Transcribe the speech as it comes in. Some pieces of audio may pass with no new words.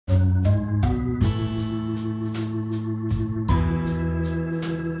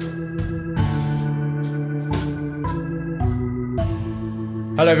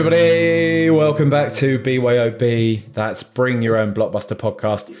Hello, everybody. Welcome back to BYOB. That's Bring Your Own Blockbuster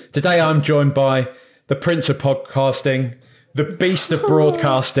podcast. Today, I'm joined by the Prince of Podcasting, the Beast of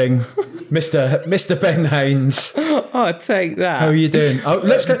Broadcasting, Mr. Ben Haynes. Oh, take that. How are you doing? Oh,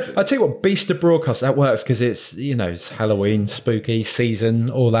 let's go. I tell you what, Beast of Broadcast. That works because it's it's Halloween, spooky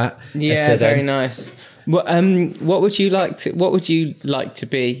season, all that. Yeah, very nice. What would you like to? What would you like to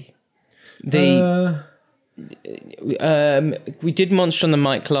be? We did Monster on the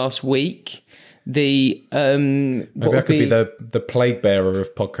Mic last week. Maybe I could be the plague bearer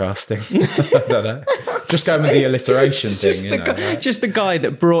of podcasting. I don't know. Just going with the alliteration thing. Just the guy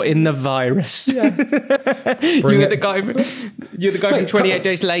that brought in the virus. Yeah. You're the guy from 28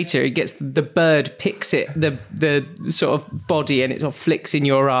 Days Later. He gets the bird, picks it, the sort of body, and it sort of flicks in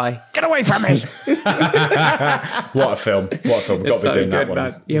your eye. Get away from me! What a film! We've got to be doing that one.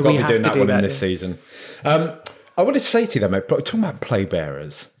 Man. Yeah, we've got to be doing that one in this season. I wanted to say to you though, mate, talking about plague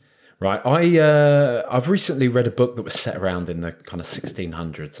bearers. Right, I've recently read a book that was set around in the kind of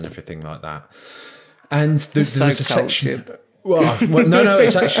 1600s and everything like that, and there was a section. Well, no,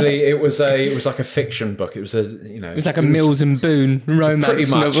 it was like a fiction book. It was it was like a Mills and Boone romance.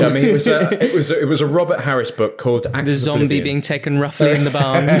 Pretty much. Novel. I mean, it was a Robert Harris book called Act The of Zombie Oblivion. Being Taken roughly in the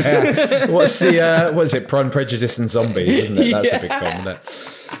barn. What is it? Pride and Prejudice and Zombies, isn't it? That's a big film, isn't it?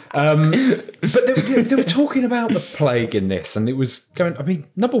 But they were talking about the plague in this, and it was going. I mean,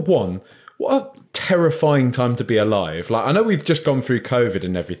 number one, what a terrifying time to be alive. Like, I know we've just gone through COVID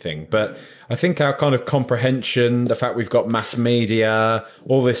and everything, but I think our kind of comprehension, the fact we've got mass media,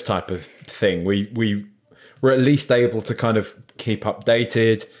 all this type of thing, we were at least able to kind of keep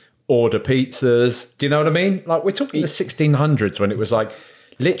updated, order pizzas. Do you know what I mean? Like, we're talking the 1600s when it was like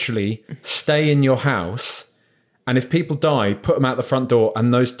literally stay in your house. And if people died, put them out the front door,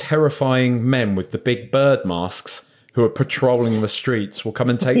 and those terrifying men with the big bird masks who are patrolling the streets will come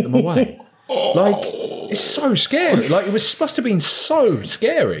and take them away. Like, it's so scary. Like, must have been so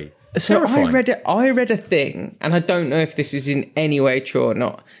scary. So terrifying. I read a thing, and I don't know if this is in any way true or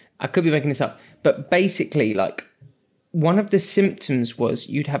not. I could be making this up, but basically, like, one of the symptoms was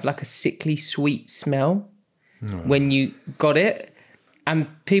you'd have like a sickly sweet smell when you got it, and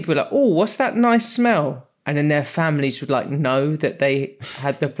people were like, "Oh, what's that nice smell?" And then their families would like know that they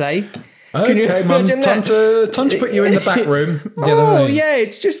had the plague. Okay, Mum, time to put you in the back room. Yeah,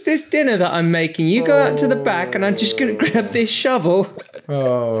 it's just this dinner that I'm making. You go out to the back and I'm just going to grab this shovel.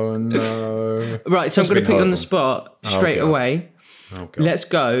 Oh, no. Right, so I'm going to put you on the spot straight away. Oh, God. Let's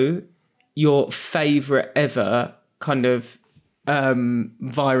go. Your favourite ever kind of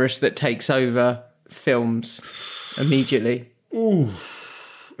virus that takes over films immediately. Ooh.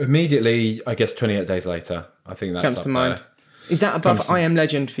 Immediately, I guess 28 Days Later. I think that comes to mind. There. Is that above I Am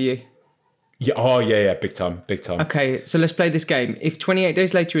Legend for you? Yeah. Oh, yeah. Big time. Okay, so let's play this game. If 28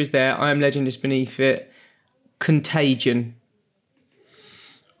 Days Later is there, I Am Legend is beneath it. Contagion.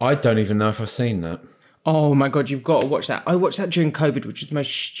 I don't even know if I've seen that. Oh my God, you've got to watch that. I watched that during COVID, which was the most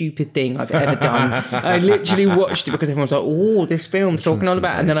stupid thing I've ever done. I literally watched it because everyone was like, "Oh, this film's talking all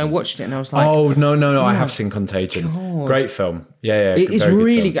about," and then I watched it and I was like, "Oh no, I have seen Contagion. God. Great film. Yeah. It is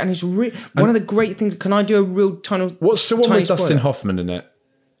really good, and it's one of the great things. Can I do a real tiny? What's the one with Dustin Hoffman in it?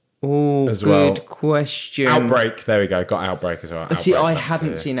 Oh, as good question. Outbreak. There we go. Got Outbreak as well. Outbreak, see, I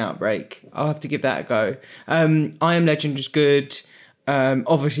haven't seen Outbreak. I'll have to give that a go. I Am Legend is good.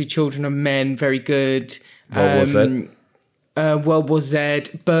 Obviously, Children of Men, very good. World War Z.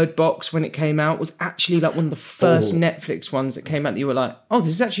 Bird Box, when it came out, was actually like one of the first Netflix ones that came out that you were like, "Oh, this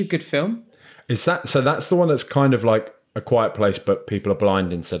is actually a good film." Is that so? That's the one that's kind of like A Quiet Place, but people are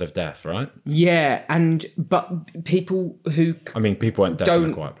blind instead of deaf, right? Yeah, but people who people weren't deaf in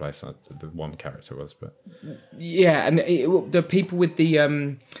A Quiet Place. The one character was, but yeah, and the people with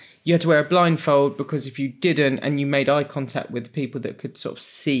the you had to wear a blindfold because if you didn't and you made eye contact with people that could sort of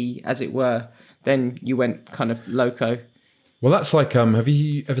see, as it were, then you went kind of loco. Well, that's like, have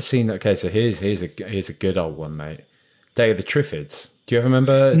you ever seen? Okay, so here's a good old one, mate. Day of the Triffids. Do you ever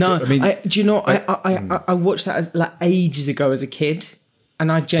remember? No, do you know? I watched that like ages ago as a kid,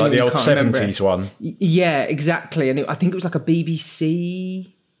 and I genuinely like the old can't 70s one. Yeah, exactly. And I think it was like a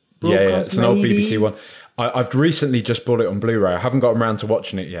BBC. Yeah, it's an old BBC one. I've recently just bought it on Blu-ray. I haven't gotten around to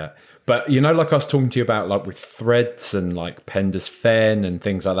watching it yet. But, like I was talking to you about, like with Threads and like Pender's Fen and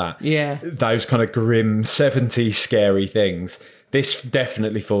things like that. Yeah. Those kind of grim 70s scary things. This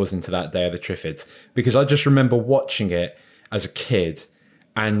definitely falls into that Day of the Triffids. Because I just remember watching it as a kid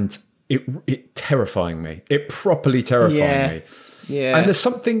and it terrifying me. It properly terrifying me. Yeah. And there's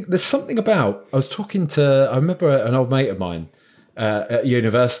something about, I remember an old mate of mine at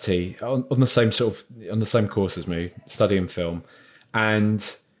university on the same course as me, studying film,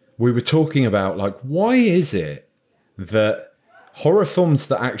 and we were talking about like, why is it that horror films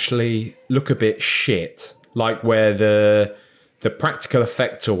that actually look a bit shit, like where the practical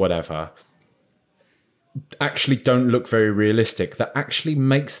effect or whatever actually don't look very realistic, that actually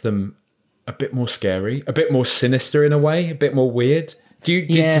makes them a bit more scary, a bit more sinister in a way, a bit more weird?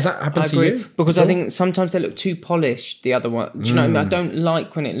 Does that happen to you? Because I think sometimes they look too polished, the other one. Do you know what I mean? I don't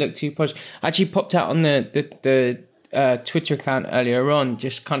like when it looked too polished. I actually popped out on the Twitter account earlier on,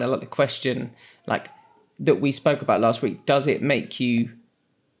 just kind of like the question like that we spoke about last week. Does it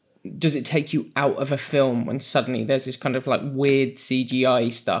take you out of a film when suddenly there's this kind of like weird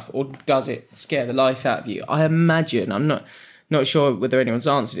CGI stuff, or does it scare the life out of you? I imagine, I'm not sure whether anyone's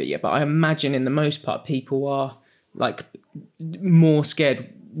answered it yet, but I imagine in the most part people are like more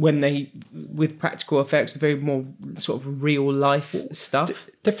scared when with practical effects, very more sort of real life stuff.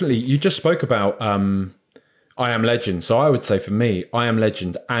 Definitely. You just spoke about I Am Legend. So I would say for me, I Am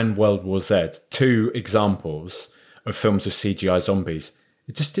Legend and World War Z, two examples of films with CGI zombies.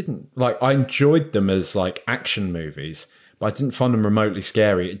 It just didn't, like, I enjoyed them as like action movies, but I didn't find them remotely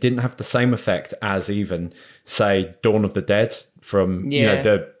scary. It didn't have the same effect as even, say, Dawn of the Dead from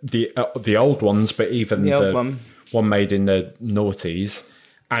the old ones, but even the one made in the noughties,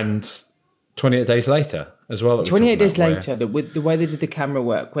 and 28 Days Later as well. 28 Days Later, the way they did the camera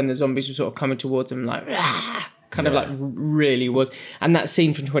work when the zombies were sort of coming towards them, like kind of like really was. And that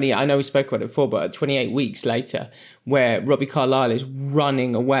scene from 28, I know we spoke about it before, but 28 Weeks Later, where Robbie Carlyle is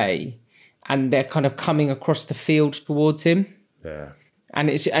running away and they're kind of coming across the field towards him. Yeah. And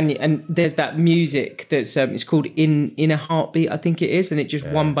it's and there's that music that's it's called In a Heartbeat, I think it is, and it just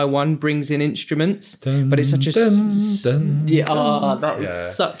one by one brings in instruments. Dun, but it's such a that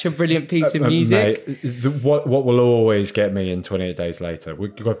is such a brilliant piece of music. Mate, what will always get me in 28 Days Later, we're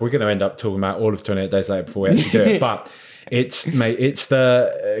going to end up talking about all of 28 Days Later before we actually do it, but it's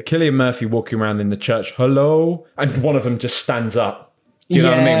the Cillian Murphy walking around in the church, hello, and one of them just stands up. Do you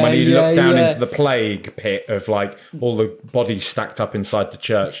know what I mean? When you look down into the plague pit of like all the bodies stacked up inside the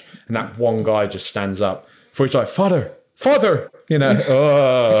church, and that one guy just stands up. For he's like, Father, you know.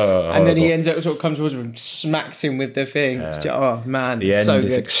 And then he ends up sort of comes towards him and smacks him with the thing. Just, oh man, the end so is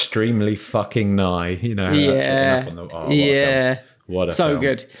good. extremely fucking nigh. You know. What a so film.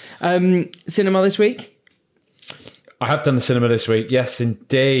 Good. Cinema this week. I have done the cinema this week. Yes,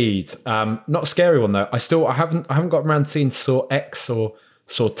 indeed. Not a scary one though. I haven't got around to seeing Saw X or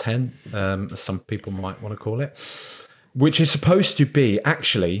Saw 10, as some people might want to call it, which is supposed to be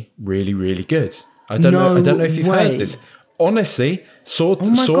actually really, really good. I don't know if you've heard this. Honestly, Saw X. Oh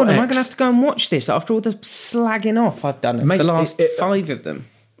my God, am I going to have to go and watch this after all the slagging off I've done the last 5 of them?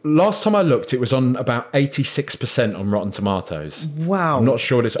 Last time I looked, it was on about 86% on Rotten Tomatoes. Wow. I'm not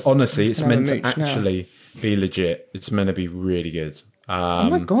sure it's meant to actually be legit. It's meant to be really good. Oh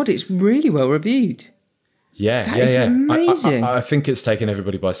my God, it's really well reviewed. Yeah, That is amazing. I think it's taken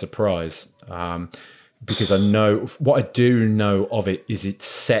everybody by surprise, because what I do know of it is it's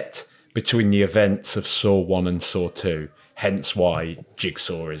set between the events of Saw 1 and Saw 2, hence why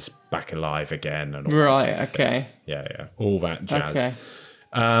Jigsaw is back alive again. And all that okay. Yeah, all that jazz. Okay.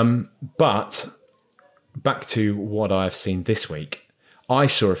 But back to what I've seen this week. I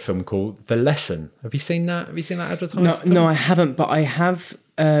saw a film called The Lesson. Have you seen that? Have you seen that advertised? No, I haven't, but I have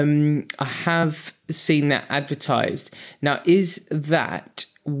seen that advertised. Now, is that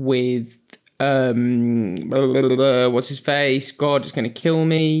with what's his face? God, it's going to kill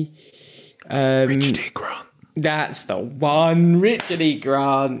me. Richard E. Grant. That's the one, Richard E.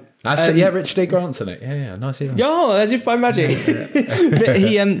 Grant. That's it. Yeah, Richard E. Grant's in it. Yeah, nice. Yeah, as if by magic. But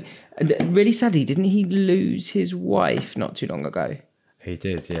he really sadly, didn't he lose his wife not too long ago? He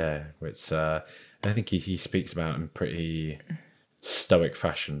did, yeah. Which I think he speaks about in pretty stoic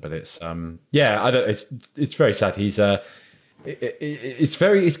fashion, but it's it's very sad. He's it's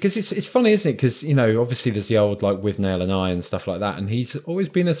funny, isn't it? Because obviously there's the old like With Nail and I and stuff like that, and he's always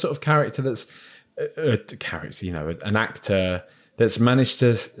been a sort of character that's an actor that's managed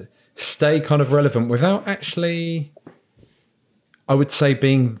to stay kind of relevant without actually, I would say,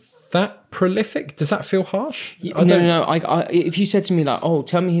 being that prolific. Does that feel harsh? No. I if you said to me like, oh,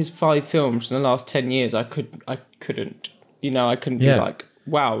 tell me his 5 films in the last 10 years, I couldn't. I couldn't be like,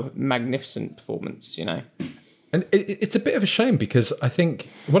 wow, magnificent performance. And it's a bit of a shame, because I think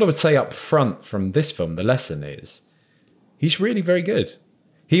what I would say up front from this film, The Lesson, is he's really very good.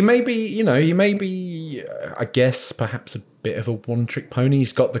 He may be, I guess, perhaps a bit of a one-trick pony.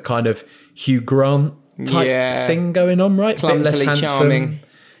 He's got the kind of Hugh Grant type thing going on, right? Clumsily bit less handsome. Charming.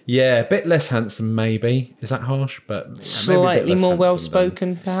 Yeah, a bit less handsome, maybe. Is that harsh? But slightly more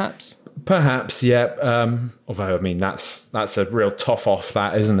well-spoken, perhaps. Perhaps, yeah. Although, I mean, that's a real tough off,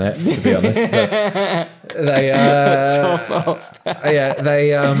 that, isn't it? To be honest, but they Top off. yeah,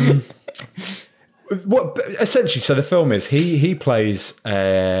 they what essentially. So the film is he plays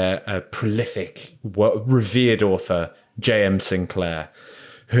a prolific, revered author, J.M. Sinclair,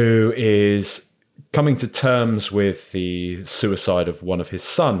 who is coming to terms with the suicide of one of his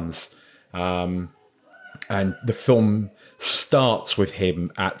sons, and the film starts with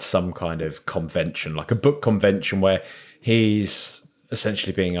him at some kind of convention, like a book convention, where he's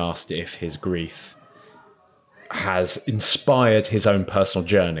essentially being asked if his grief has inspired his own personal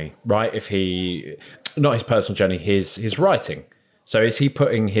journey, right? If he, not his personal journey, his writing. So is he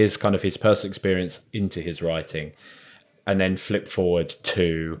putting his kind of his personal experience into his writing, and then flip forward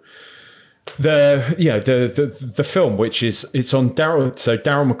to the film, which is it's on Daryl. So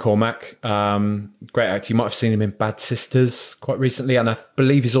Daryl McCormack, great actor. You might have seen him in Bad Sisters quite recently, and I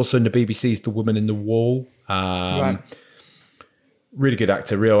believe he's also in the BBC's The Woman in the Wall. Right. Really good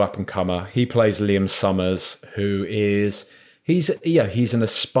actor, real up and comer. He plays Liam Summers, who is he's an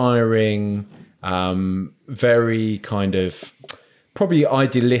aspiring, very kind of probably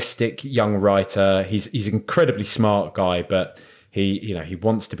idealistic young writer. He's an incredibly smart guy, but he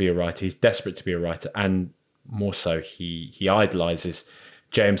wants to be a writer. He's desperate to be a writer, and more so, he idolizes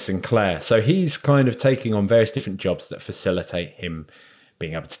James Sinclair. So he's kind of taking on various different jobs that facilitate him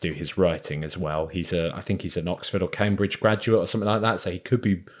being able to do his writing as well. I think he's an Oxford or Cambridge graduate or something like that. So he could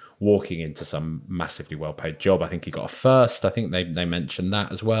be walking into some massively well-paid job. I think he got a first. I think they mentioned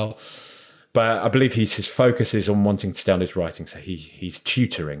that as well. But I believe his focus is on wanting to stay on his writing. So he's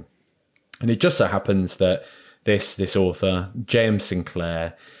tutoring, and it just so happens that this author, James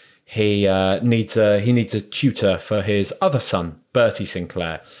Sinclair, he needs a tutor for his other son, Bertie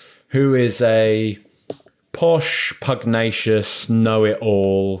Sinclair, who is a posh, pugnacious,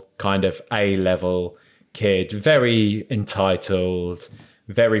 know-it-all kind of A-level kid, very entitled,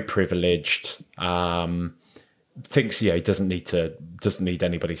 very privileged. Thinks he doesn't need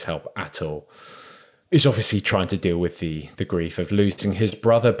anybody's help at all. Is obviously trying to deal with the grief of losing his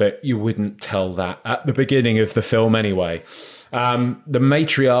brother, but you wouldn't tell that at the beginning of the film anyway. The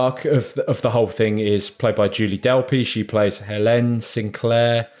matriarch of the whole thing is played by Julie Delpy. She plays Helene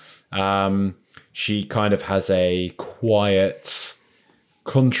Sinclair. She kind of has a quiet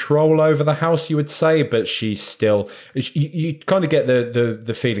control over the house, you would say, but she's still... You kind of get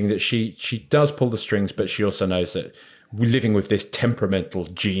the feeling that she does pull the strings, but she also knows that we're living with this temperamental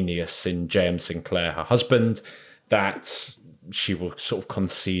genius in J.M. Sinclair, her husband, that she will sort of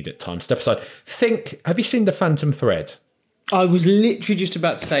concede at times. Step aside. Have you seen The Phantom Thread? I was literally just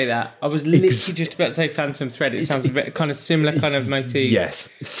about to say that. I was literally just about to say Phantom Thread. It sounds a bit kind of similar kind of motif. Yes,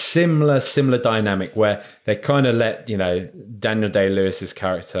 similar dynamic where they kind of let, Daniel Day-Lewis's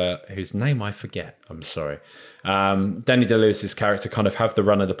character, whose name I forget, I'm sorry, Daniel Day-Lewis's character kind of have the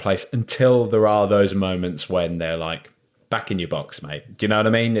run of the place until there are those moments when they're like, back in your box, mate. Do you know what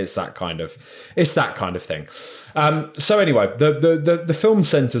I mean? It's that kind of thing. So anyway, the film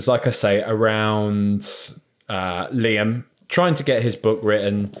centers, like I say, around Liam trying to get his book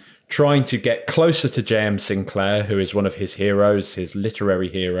written, trying to get closer to J.M. Sinclair, who is one of his heroes, his literary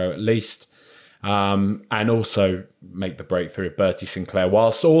hero at least, and also make the breakthrough of Bertie Sinclair,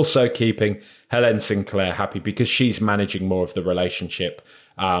 whilst also keeping Helene Sinclair happy because she's managing more of the relationship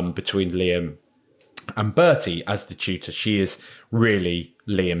between Liam and Bertie as the tutor. She is really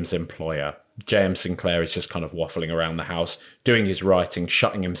Liam's employer. J.M. Sinclair is just kind of waffling around the house, doing his writing,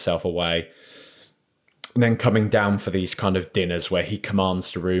 shutting himself away, and then coming down for these kind of dinners where he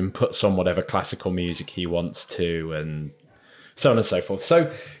commands the room, puts on whatever classical music he wants to, and so on and so forth.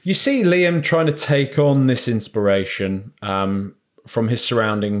 So you see Liam trying to take on this inspiration from his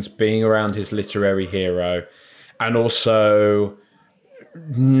surroundings, being around his literary hero, and also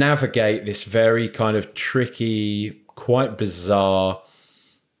navigate this very kind of tricky, quite bizarre,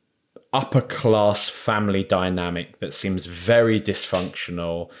 upper-class family dynamic that seems very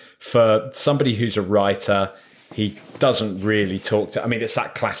dysfunctional. For somebody who's a writer, he doesn't really talk to... I mean, it's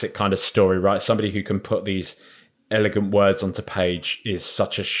that classic kind of story, right? Somebody who can put these elegant words onto page is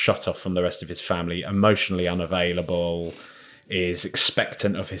such a shut-off from the rest of his family, emotionally unavailable, is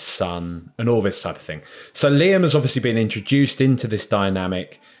expectant of his son, and all this type of thing. So Liam has obviously been introduced into this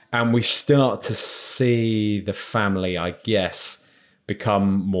dynamic, and we start to see the family, I guess,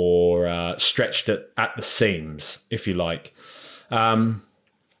 become more stretched at the seams, if you like. But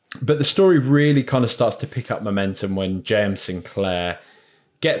the story really kind of starts to pick up momentum when J.M. Sinclair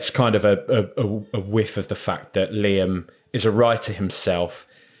gets kind of a whiff of the fact that Liam is a writer himself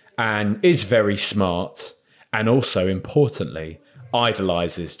and is very smart, and also, importantly,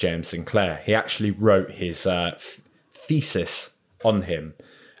 idolizes James Sinclair. He actually wrote his thesis on him.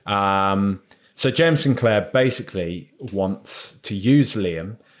 So James Sinclair basically wants to use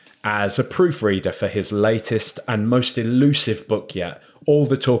Liam as a proofreader for his latest and most elusive book yet. All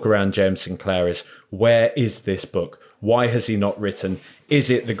the talk around James Sinclair is, where is this book? Why has he not written?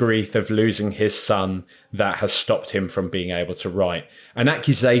 Is it the grief of losing his son that has stopped him from being able to write? An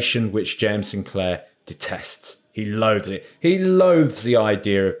accusation which James Sinclair detests. He loathes it. He loathes the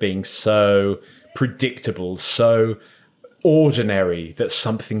idea of being so predictable, so ordinary that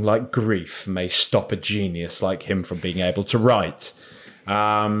something like grief may stop a genius like him from being able to write.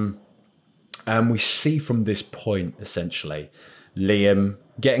 And we see from this point, essentially, Liam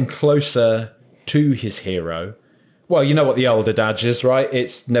getting closer to his hero. Well, you know what the old adage is, right?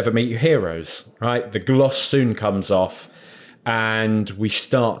 It's never meet your heroes, right? The gloss soon comes off, and we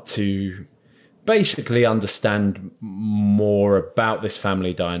start to basically understand more about this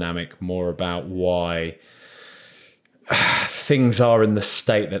family dynamic, more about why things are in the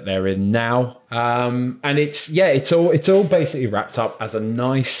state that they're in now. And it's all basically wrapped up as a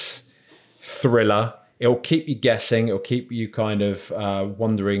nice thriller. It'll keep you guessing. It'll keep you kind of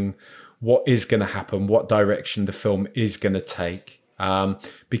wondering what is going to happen, what direction the film is going to take.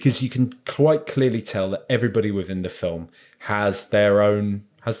 Because you can quite clearly tell that everybody within the film has their own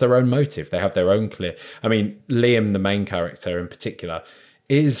motive. They have their own clear. I mean, Liam, the main character in particular,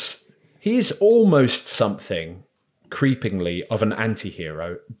 he's almost something creepingly of an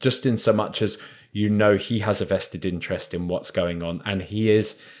anti-hero, just in so much as, you know, he has a vested interest in what's going on, and he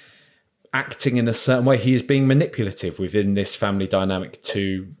is acting in a certain way. He is being manipulative within this family dynamic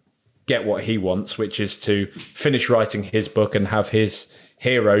to get what he wants, which is to finish writing his book and have his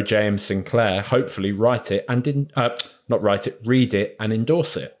hero, James Sinclair, hopefully read it and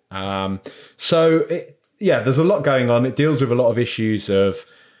endorse it. There's a lot going on. It deals with a lot of issues of,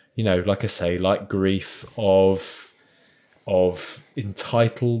 you know, like I say, like grief, of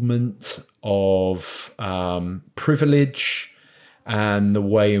entitlement, of privilege, and the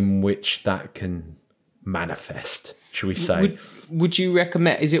way in which that can manifest, should we say. Would you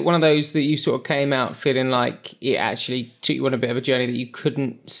recommend, is it one of those that you sort of came out feeling like it actually took you on a bit of a journey that you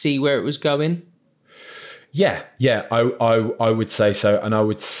couldn't see where it was going? Yeah, I would say so. And I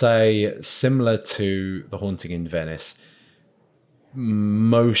would say, similar to The Haunting in Venice,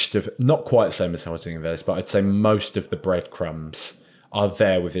 most of, not quite the same as Haunting in Venice, but I'd say most of the breadcrumbs are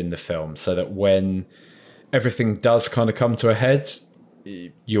there within the film, so that when everything does kind of come to a head,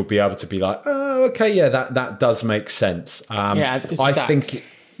 you'll be able to be like, oh, okay, yeah, that does make sense. I think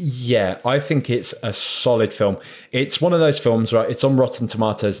it's a solid film. It's one of those films, right? It's on Rotten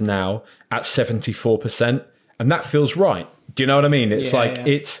Tomatoes now at 74%, and that feels right. Do you know what I mean? It's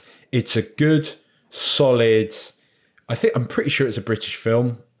it's a good, solid. I'm pretty sure it's a British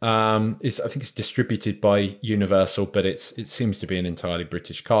film. I think it's distributed by Universal, but it seems to be an entirely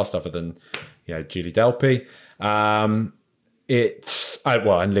British cast, other than, you know, Julie Delpy. And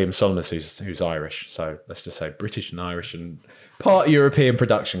Liam Solomon, who's Irish. So let's just say British and Irish and part European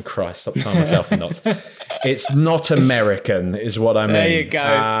production. Christ, stop tying myself in knots. It's not American, is what I mean. There you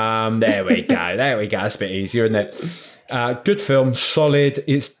go. There we go. That's a bit easier, isn't it? Good film, solid.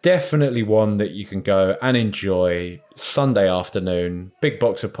 It's definitely one that you can go and enjoy Sunday afternoon. Big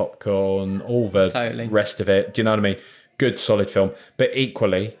box of popcorn, all the rest of it. Do you know what I mean? Good, solid film. But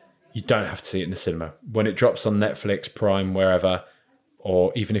equally, you don't have to see it in the cinema. When it drops on Netflix, Prime, wherever,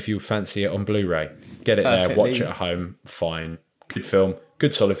 or even if you fancy it on Blu-ray, get it there, watch it at home, fine. Good film,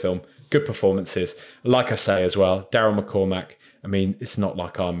 good solid film, good performances. Like I say as well, Daryl McCormack, I mean, it's not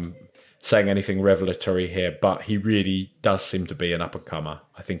like I'm saying anything revelatory here, but he really does seem to be an up-and-comer.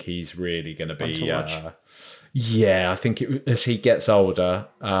 I think he's really going to be... I think as he gets older,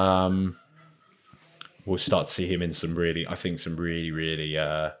 we'll start to see him in some really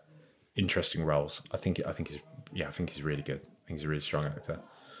interesting roles. I think he's really good. I think he's a really strong actor.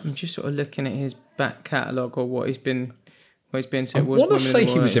 I'm just sort of looking at his back catalogue, or what he's been. So I want to say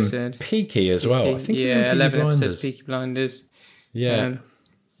he was in Peaky as well. I think 11 episodes Peaky Blinders. Yeah.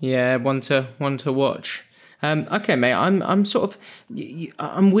 One to watch. Okay, mate. I'm sort of,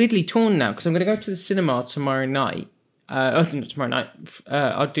 I'm weirdly torn now, because I'm going to go to the cinema tomorrow night. Not tomorrow night.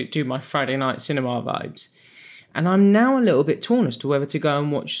 I'll do my Friday night cinema vibes, and I'm now a little bit torn as to whether to go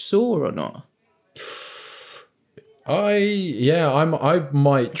and watch Saw or not. I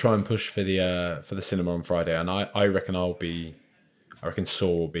might try and push for the cinema on Friday, and I reckon Saw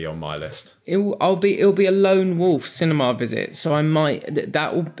will be on my list. It'll be a lone wolf cinema visit, so I might,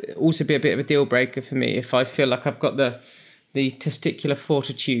 that will also be a bit of a deal breaker for me if I feel like I've got the the testicular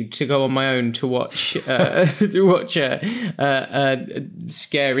fortitude to go on my own to watch a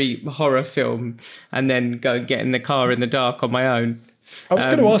scary horror film and then go and get in the car in the dark on my own. I was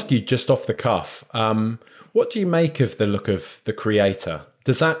going to ask you just off the cuff, what do you make of the look of The Creator?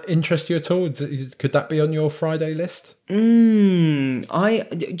 Does that interest you at all? Could that be on your Friday list? Do you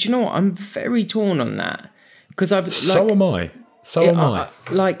know what? I'm very torn on that because So am I.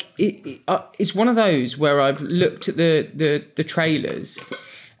 It's one of those where I've looked at the trailers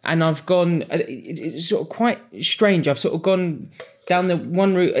and I've gone. It's sort of quite strange. I've sort of gone down the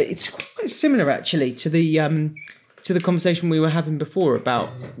one route. It's quite similar actually to the conversation we were having before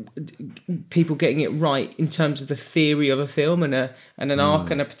about people getting it right in terms of the theory of a film and an arc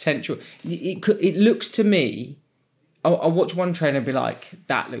and a potential. It looks to me. I'll watch one trailer and be like,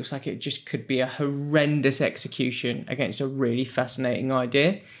 that looks like it just could be a horrendous execution against a really fascinating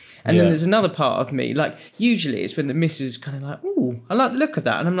idea. And then there's another part of me, like usually it's when the missus kind of like, ooh, I like the look of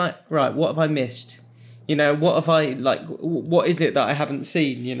that. And I'm like, right, what have I missed? You know, what have I, like, what is it that I haven't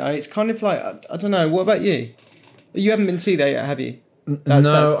seen? You know, it's kind of like, I don't know. What about you? You haven't been to see that yet, have you?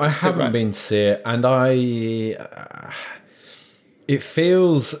 No, I haven't been to see it. And it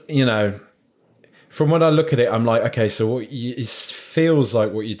feels, you know, from when I look at it, I'm like, okay, so it feels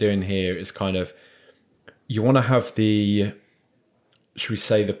like what you're doing here is kind of, you want to have the, should we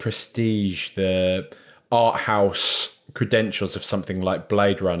say, the prestige, the art house credentials of something like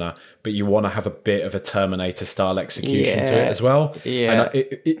Blade Runner, but you want to have a bit of a Terminator style execution to it as well. Yeah.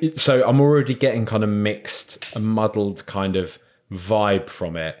 And so I'm already getting kind of mixed, a muddled kind of vibe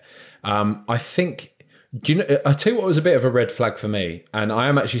from it. I think, do you know, I tell you what was a bit of a red flag for me, and I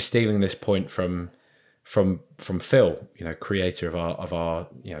am actually stealing this point from Phil, you know, creator of our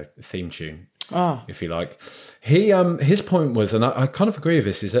you know theme tune, if you like. He his point was, and I kind of agree with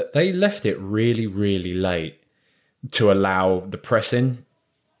this, is that they left it really, really late to allow the press in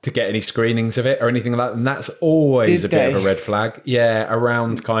to get any screenings of it or anything like that, and that's always bit of a red flag. Yeah,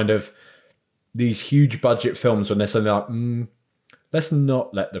 around kind of these huge budget films when they're suddenly like, let's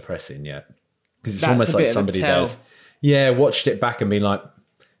not let the press in yet, because it's almost like somebody there's watched it back and been like,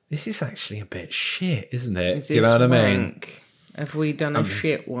 this is actually a bit shit, isn't it? Do you know what I mean? Have we done a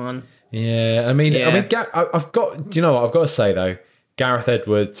shit one? Yeah, I mean, I've got. Do you know what I've got to say though? Gareth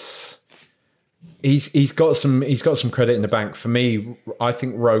Edwards, he's got some credit in the bank for me. I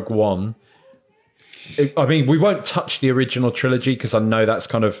think Rogue One. I mean, we won't touch the original trilogy because I know that's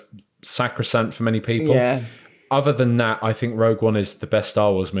kind of sacrosanct for many people. Yeah. Other than that, I think Rogue One is the best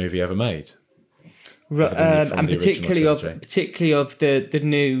Star Wars movie ever made. And particularly of the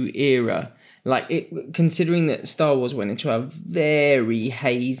new era, like considering that Star Wars went into a very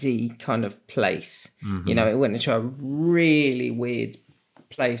hazy kind of place. You know, it went into a really weird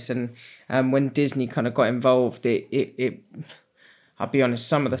place, and when Disney kind of got involved, it I'll be honest,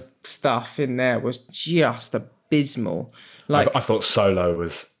 some of the stuff in there was just abysmal. Like I thought Solo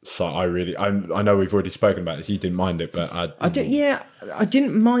was. So I know we've already spoken about this. You didn't mind it, but I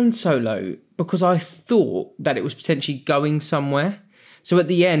didn't mind Solo because I thought that it was potentially going somewhere. So at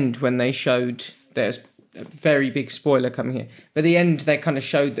the end, when they showed, there's a very big spoiler coming here, but at the end they kind of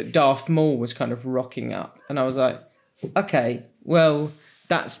showed that Darth Maul was kind of rocking up, and I was like, okay, well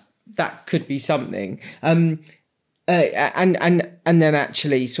that could be something. And then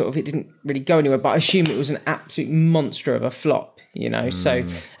actually sort of it didn't really go anywhere, but I assume it was an absolute monster of a flop, you know. So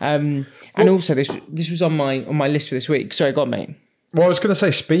and also this was on my list for this week. Sorry, go on, mate. Well, I was going to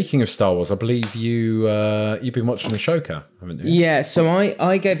say, speaking of Star Wars, I believe you've been watching Ahsoka, haven't you? Yeah, so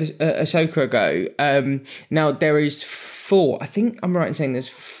I gave Ahsoka a go. Now there is 4. I think I'm right in saying there's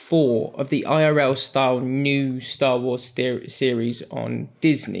 4 of the IRL style new Star Wars series on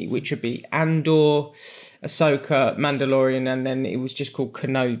Disney, which would be Andor, Ahsoka, Mandalorian, and then it was just called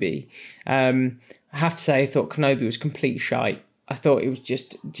Kenobi. I have to say, I thought Kenobi was complete shite. I thought it was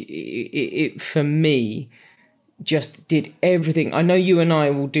just, it for me, just did everything. I know you and I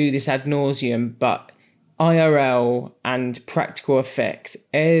will do this ad nauseum, but IRL and practical effects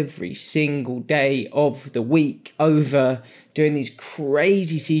every single day of the week over doing these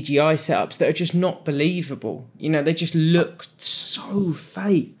crazy CGI setups that are just not believable. You know, they just look so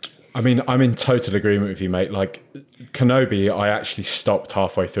fake. I mean, I'm in total agreement with you, mate. Like Kenobi, I actually stopped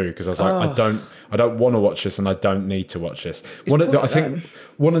halfway through because I was like, I don't want to watch this, and I don't need to watch this. I think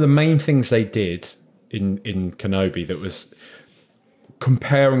one of the main things they did in Kenobi that was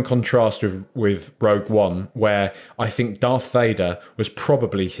compare and contrast with Rogue One, where I think Darth Vader was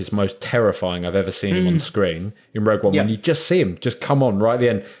probably his most terrifying I've ever seen him on screen in Rogue One. When you just see him just come on right at the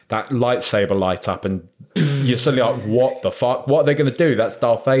end, that lightsaber light up, and you're suddenly like, what the fuck? What are they going to do? That's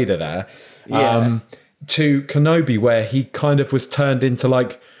Darth Vader there. to Kenobi, where he kind of was turned into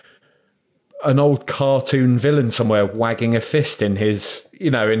like an old cartoon villain somewhere, wagging a fist in his,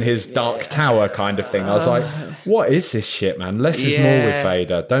 in his dark tower kind of thing. I was like, what is this shit, man? Less is more with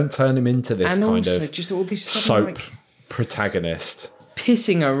Vader. Don't turn him into this and kind also of just all this soap protagonist.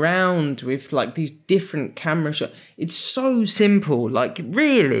 Pissing around with like these different camera shots. It's so simple. Like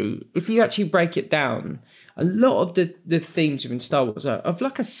really, if you actually break it down, a lot of the themes within Star Wars are of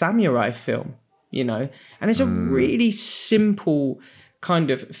like a samurai film, and it's a really simple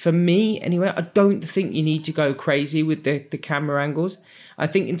kind of, for me anyway. I don't think you need to go crazy with the camera angles. I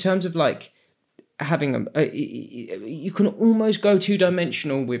think in terms of like having you can almost go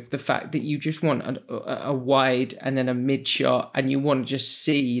two-dimensional with the fact that you just want a wide and then a mid shot, and you want to just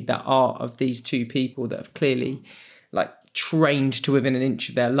see the art of these two people that have clearly like trained to within an inch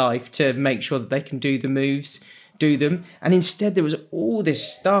of their life to make sure that they can do the moves, do them. And instead there was all this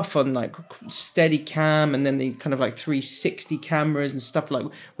stuff on like steady cam, and then the kind of like 360 cameras and stuff like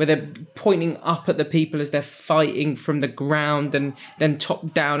where they're pointing up at the people as they're fighting from the ground, and then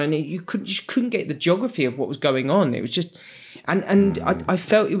top down, and you just couldn't get the geography of what was going on. It was just and I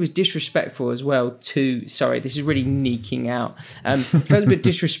felt it was disrespectful as well to, sorry, this is really neeking out, it felt a bit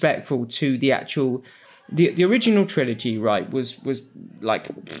disrespectful to the actual the original trilogy, right, was like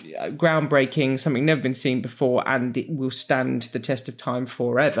groundbreaking, something never been seen before, and it will stand the test of time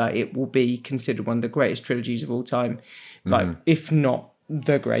forever. It will be considered one of the greatest trilogies of all time, like if not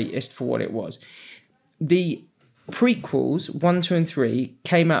the greatest for what it was. The prequels 1, 2, and 3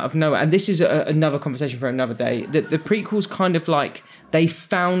 came out of nowhere, and this is another conversation for another day. That the prequels kind of like they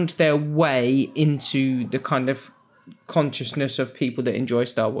found their way into the kind of consciousness of people that enjoy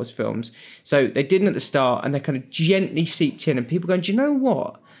Star Wars films. So they didn't at the start, and they kind of gently seeped in, and people going, do you know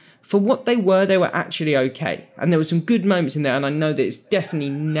what? For what they were actually okay. And there were some good moments in there, and I know that it's definitely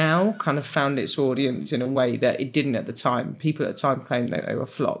now kind of found its audience in a way that it didn't at the time. People at the time claimed that they were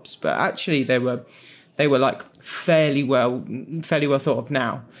flops, but actually they were like fairly well thought of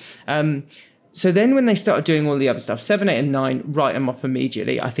now. So then when they started doing all the other stuff, 7, 8, and 9, write them off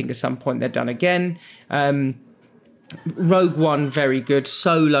immediately. I think at some point they're done again. Rogue One, very good.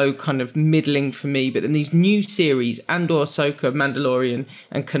 Solo, kind of middling for me. But then these new series, Andor, Ahsoka, Mandalorian,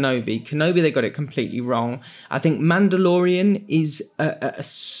 and Kenobi, they got it completely wrong. I think Mandalorian is a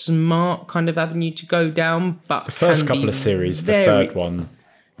smart kind of avenue to go down. But the first couple of series, the third one,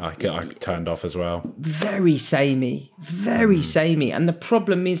 I turned off as well. Very samey. And the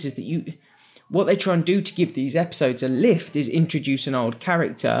problem is that what they try and do to give these episodes a lift is introduce an old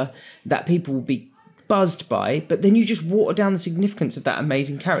character that people will be buzzed by, but then you just water down the significance of that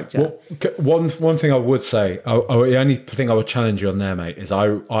amazing character. Well, one thing I would say, the only thing I would challenge you on there, mate, is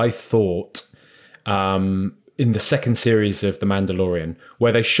I thought in the second series of The Mandalorian,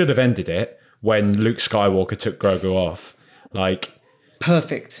 where they should have ended it when Luke Skywalker took Grogu off, like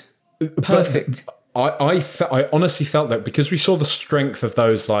perfect. I honestly felt that because we saw the strength of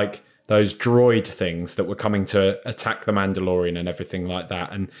those droid things that were coming to attack the Mandalorian and everything like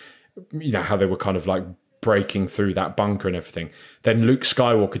that, and how they were kind of like breaking through that bunker and everything. Then Luke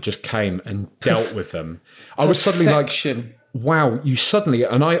Skywalker just came and dealt with them. I was suddenly like, wow,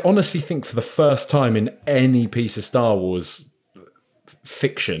 and I honestly think for the first time in any piece of Star Wars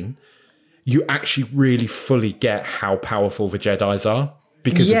fiction, you actually really fully get how powerful the Jedis are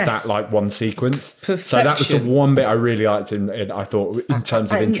because of that like one sequence. Perfection. So that was the one bit I really liked I thought in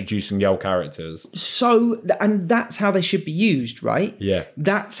terms of introducing Yell characters. So, and that's how they should be used, right? Yeah.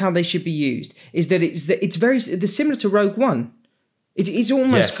 That's how they should be used, is that it's very similar to Rogue One. It's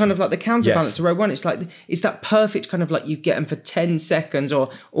almost kind of like the counterbalance to Rogue One. It's like, it's that perfect kind of like you get them for 10 seconds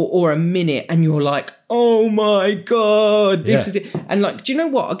or a minute and you're like, oh my God, this is it. And like, do you know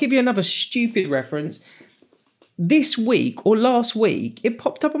what? I'll give you another stupid reference. This week or last week, it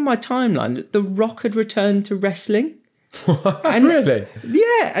popped up on my timeline that The Rock had returned to wrestling. And, really?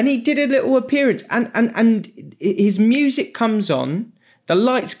 Yeah, and he did a little appearance, and his music comes on, the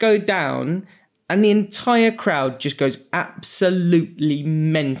lights go down, and the entire crowd just goes absolutely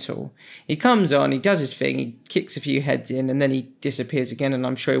mental. He comes on, he does his thing, he kicks a few heads in, and then he disappears again, and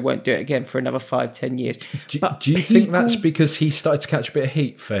I'm sure he won't do it again for another 5-10 years. Do you think that's because he started to catch a bit of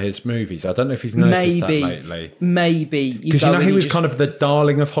heat for his movies? I don't know if you've noticed that lately. Maybe. Because he was kind of the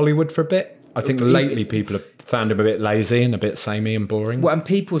darling of Hollywood for a bit. I think lately people are found him a bit lazy and a bit samey and boring. Well, and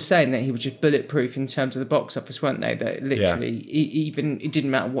people were saying that he was just bulletproof in terms of the box office, weren't they? That literally, even it didn't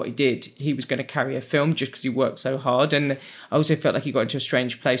matter what he did, he was going to carry a film just because he worked so hard. And I also felt like he got into a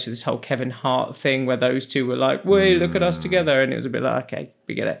strange place with this whole Kevin Hart thing, where those two were like, "Wait, look at us together," and it was a bit like, "Okay,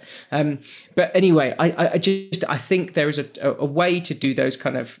 we get it." But anyway, I think there is a way to do those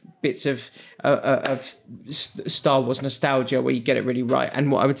kind of bits of Star Wars nostalgia where you get it really right.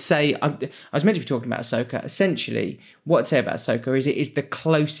 And what I would say, I was meant to be talking about Ahsoka. Essentially, what I'd say about Ahsoka is it is the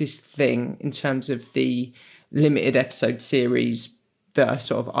closest thing in terms of the limited episode series that I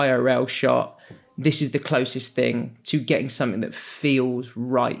sort of IRL shot. This is the closest thing to getting something that feels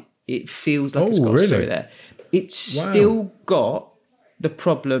right. It feels like it's got a story there. It's still got the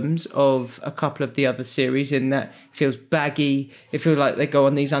problems of a couple of the other series in that it feels baggy. It feels like they go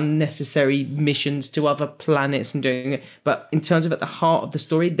on these unnecessary missions to other planets and doing it. But in terms of at the heart of the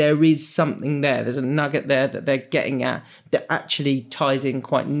story, there is something there. There's a nugget there that they're getting at that actually ties in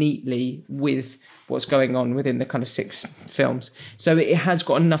quite neatly with what's going on within the kind of 6 films. So it has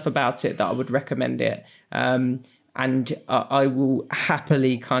got enough about it that I would recommend it. And I will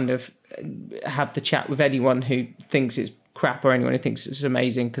happily kind of have the chat with anyone who thinks it's crap or anyone who thinks it's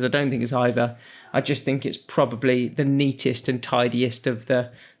amazing, because I don't think it's either. I just think it's probably the neatest and tidiest of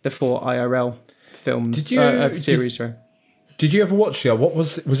the 4 IRL films series. Did you ever watch what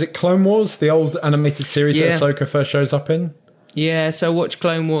was it Clone Wars, the old animated series that Ahsoka first shows up in? Yeah, so I watched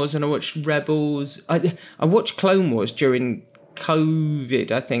Clone Wars and I watched Rebels. I watched Clone Wars during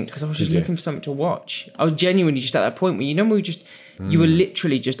COVID, I think, because I was just looking for something to watch. I was genuinely just at that point where, you were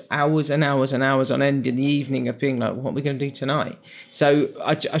literally just hours and hours and hours on end in the evening of being like, what are we going to do tonight? So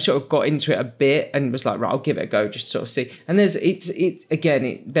I sort of got into it a bit and was like, right, I'll give it a go, just to sort of see. And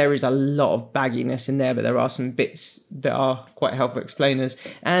there is a lot of bagginess in there, but there are some bits that are quite helpful explainers.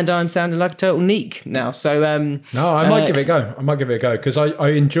 And I'm sounding like a total neek now. So no, I might give it a go. Because I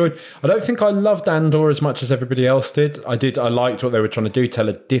enjoyed. I don't think I loved Andor as much as everybody else did. I liked what they were trying to do, tell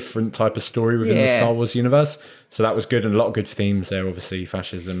a different type of story within the Star Wars universe. So that was good, and a lot of good themes there. Obviously,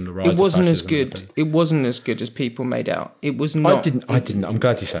 fascism, the rise of fascism. It wasn't as good. It wasn't as good as people made out. It was not. I didn't. I'm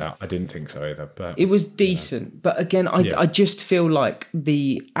glad you said that. I didn't think so either. But it was decent. Yeah. But again, I just feel like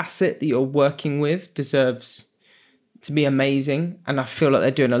the asset that you're working with deserves to be amazing, and I feel like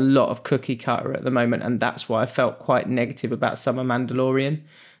they're doing a lot of cookie cutter at the moment, and that's why I felt quite negative about Summer Mandalorian.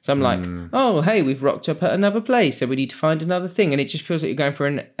 So I'm like, oh, hey, we've rocked up at another place, so we need to find another thing, and it just feels like you're going for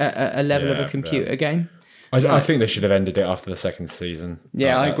a level of a computer game. I think they should have ended it after the second season.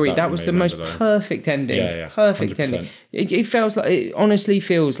 Yeah, I agree. That was the most perfect ending. Yeah. Perfect 100%. Ending. It feels like, it honestly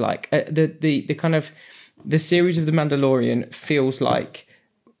feels like the kind of the series of The Mandalorian feels like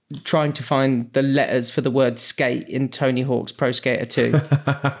trying to find the letters for the word skate in Tony Hawk's Pro Skater 2. Do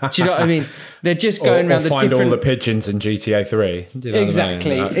you know what I mean? They're just going around find all the pigeons in GTA 3. Do you know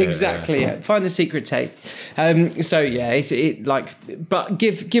exactly. what I mean? Exactly. Yeah. Find the secret tape. So yeah, but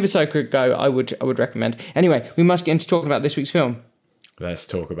give Ahsoka a go. I would recommend. Anyway, we must get into talking about this week's film. Let's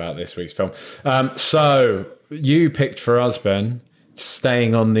talk about this week's film. So you picked for us, Ben,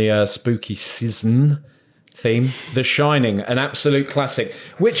 staying on the spooky season theme, The Shining, an absolute classic,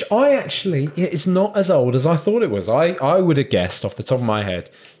 which is not as old as I thought it was. I would have guessed off the top of my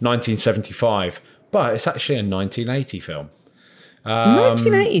head 1975, but it's actually a 1980 film.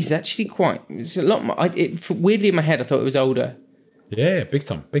 1980 is actually it's a lot more. Weirdly in my head I thought it was older. Yeah, big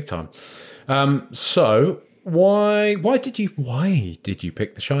time. So why did you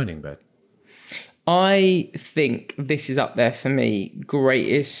pick The Shining, Ben? I think this is up there for me,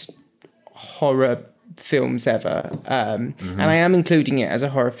 greatest horror films ever, and I am including it as a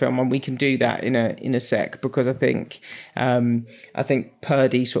horror film, and we can do that in a sec, because I think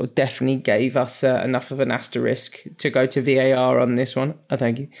Purdy sort of definitely gave us enough of an asterisk to go to VAR on this one.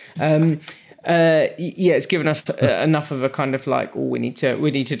 Thank you. It's given us enough of a kind of like, we need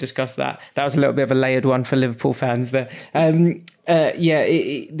to discuss that. That was a little bit of a layered one for Liverpool fans there.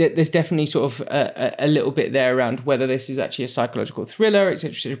 There's definitely sort of a little bit there around whether this is actually a psychological thriller,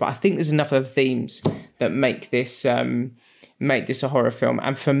 etc. But I think there's enough of themes that make this a horror film.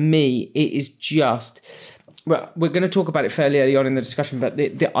 And for me, it is just. Well, we're going to talk about it fairly early on in the discussion, but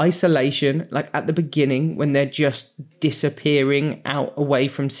the isolation, like at the beginning, when they're just disappearing out away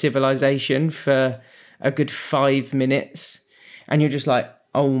from civilization for a good 5 minutes, and you're just like,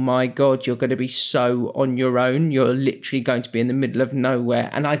 oh my God, you're going to be so on your own. You're literally going to be in the middle of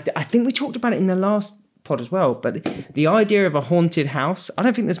nowhere. And I think we talked about it in the last pod as well, but the idea of a haunted house, I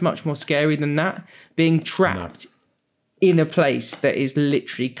don't think there's much more scary than that. Being trapped in a place that is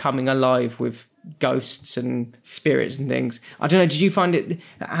literally coming alive with ghosts and spirits and things. I don't know.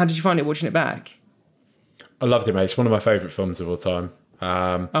 How did you find it watching it back? I loved it, mate. It's one of my favourite films of all time.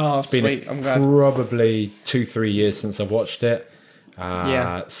 It's been sweet. I'm glad. probably 2-3 years since I've watched it.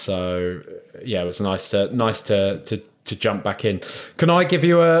 Yeah. So yeah, it was nice to jump back in. Can I give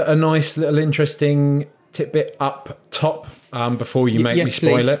you a nice little interesting tidbit up top before you make me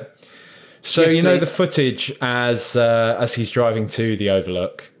spoil please. it? So Yes, the please. footage as he's driving to the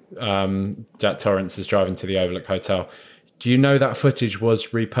Overlook, Jack Torrance is driving to the Overlook Hotel. Do you know that footage was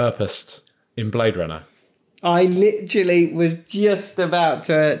repurposed in Blade Runner? I literally was just about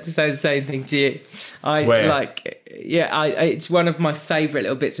to say the same thing to you. It's one of my favourite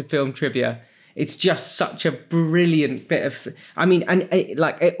little bits of film trivia. It's just such a brilliant bit of,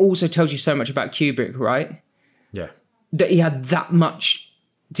 it also tells you so much about Kubrick, right? Yeah. That he had that much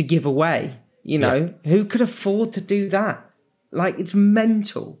to give away, Who could afford to do that? Like, it's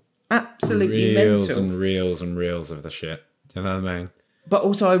mental. Absolutely reels mental. and reels and reels of the shit. Do you know what I mean? But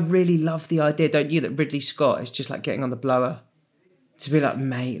also, I really love the idea, don't you, that Ridley Scott is just like getting on the blower to be like,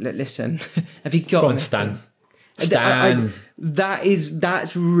 mate, look, listen, have you got Go on, Stan. That's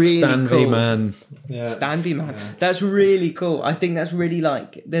really Stan cool. V Man. Yeah. Stan V Man. Yeah. That's really cool. I think that's really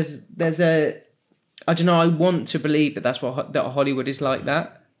like there's a I don't know. I want to believe that that's what that Hollywood is like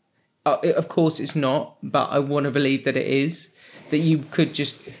that. Of course, it's not, but I want to believe that it is. That you could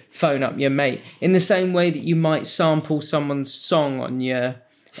just phone up your mate in the same way that you might sample someone's song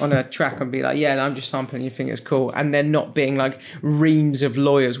on a track and be like, yeah, I'm just sampling, you think it's cool, and then not being like reams of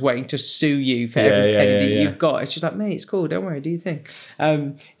lawyers waiting to sue you for every penny that you've got. It's just like, mate, it's cool, don't worry, do you think?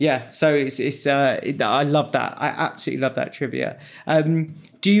 So it's I love that. I absolutely love that trivia.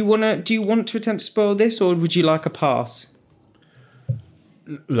 Do you want to attempt to spoil this, or would you like a pass?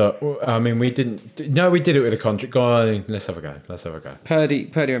 Look, I mean, we didn't. No, we did it with a contract. Go on, let's have a go. Purdy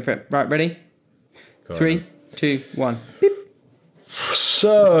went for it. Right, ready? Go 3, 2, 1. Beep.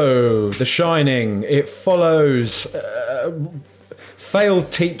 So, The Shining. It follows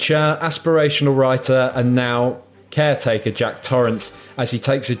failed teacher, aspirational writer, and now caretaker Jack Torrance as he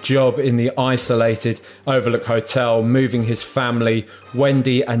takes a job in the isolated Overlook Hotel, moving his family,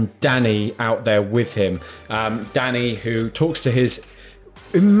 Wendy and Danny, out there with him. Danny, who talks to his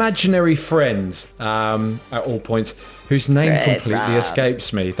imaginary friend at all points, whose name completely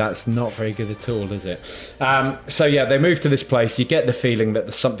escapes me. That's not very good at all, is it? They move to this place. You get the feeling that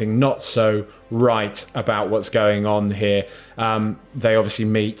there's something not so right about what's going on here. They obviously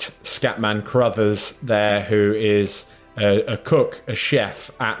meet Scatman Crothers there, who is a cook, a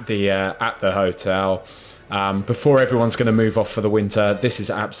chef at the hotel. Before everyone's going to move off for the winter. This is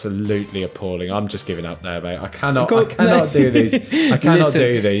absolutely appalling. I'm just giving up there, mate. I cannot do these. I cannot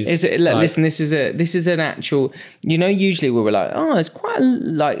do these. Listen, this is an actual. Usually we were like, oh, it's quite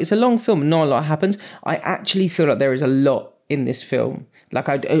it's a long film and not a lot happens. I actually feel like there is a lot in this film. Like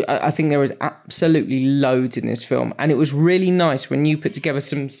I think there is absolutely loads in this film, and it was really nice when you put together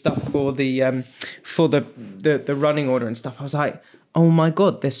some stuff for the running order and stuff. I was like, oh my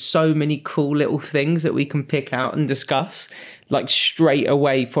God, there's so many cool little things that we can pick out and discuss. Like straight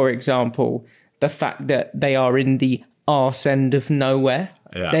away, for example, the fact that they are in the arse end of nowhere.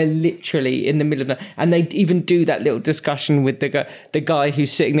 Yeah. They're literally in the middle of nowhere. And they even do that little discussion with the guy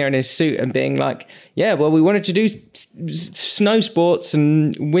who's sitting there in his suit and being like, yeah, well, we wanted to do snow sports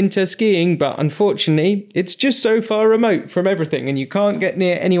and winter skiing, but unfortunately, it's just so far remote from everything and you can't get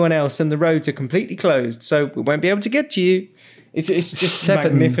near anyone else and the roads are completely closed, so we won't be able to get to you. It's just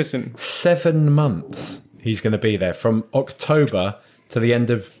magnificent. 7 months he's going to be there, from October to the end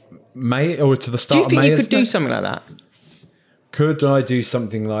of May, or to the start of May. Do you think you could do something like that? Could I do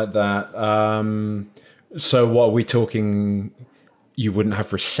something like that? So what are we talking? You wouldn't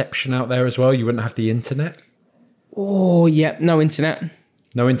have reception out there as well? You wouldn't have the internet? Oh, yeah, no internet.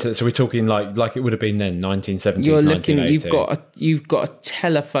 No internet. So we're talking like it would have been then, 1970s, you're looking, 1980. You've got a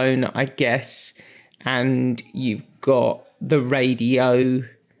telephone, I guess, and you've got the radio,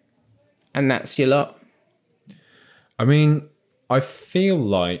 and that's your lot. I mean, I feel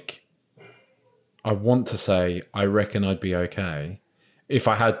like I want to say I reckon I'd be okay if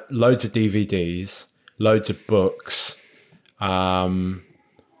I had loads of DVDs, loads of books, and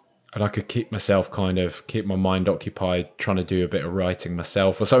I could keep my mind occupied trying to do a bit of writing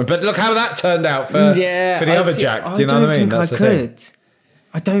myself or something. But look how that turned out for the other Jack. Do you know what I mean? That's the thing.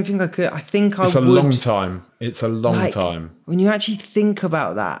 I don't think I could. I think I would. It's a long time. It's a long time. When you actually think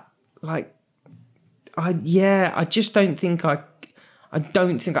about that, I just don't think I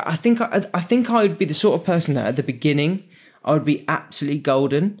think I would be the sort of person that at the beginning I would be absolutely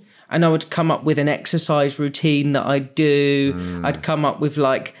golden, and I would come up with an exercise routine that I'd do. I'd come up with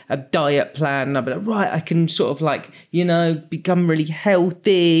like a diet plan, and I'd be like, right, I can sort of like, you know, become really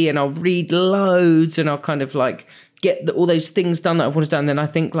healthy, and I'll read loads, and I'll kind of like get all those things done that I wanted done. Then I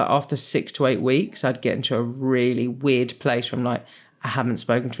think like after 6 to 8 weeks, I'd get into a really weird place where I'm like, I haven't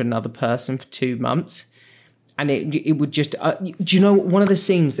spoken to another person for 2 months. And it would just, do you know, one of the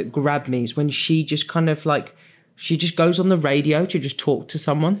scenes that grabbed me is when she just kind of like, she just goes on the radio to just talk to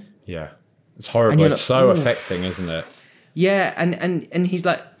someone. Yeah. It's horrible. It's like, so affecting, isn't it? Yeah. And he's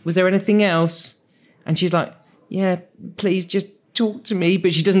like, was there anything else? And she's like, yeah, please just talk to me.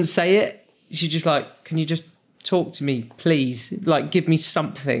 But she doesn't say it. She's just like, can you just talk to me, please? Like, give me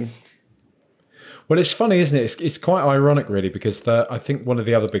something. Well, it's funny, isn't it? It's quite ironic, really, because I think one of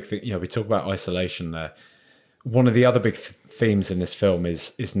the other big things, you know, we talk about isolation there. One of the other big themes in this film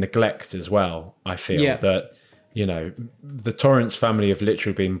is neglect as well. I feel that, you know, the Torrance family have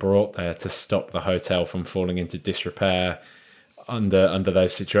literally been brought there to stop the hotel from falling into disrepair under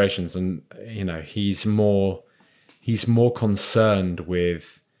those situations. And, you know, he's more concerned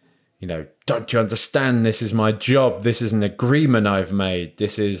with, you know, don't you understand? This is my job. This is an agreement I've made.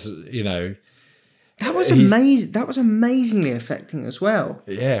 This is, you know. That was amazing. That was amazingly affecting as well.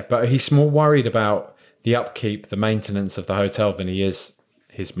 Yeah, but he's more worried about the upkeep, the maintenance of the hotel than he is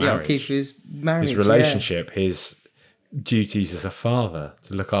his marriage. The upkeep of his marriage, his relationship, his duties as a father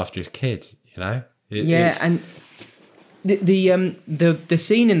to look after his kid, you know? And the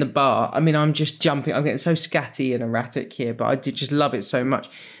scene in the bar, I mean, I'm just jumping, I'm getting so scatty and erratic here, but I did just love it so much.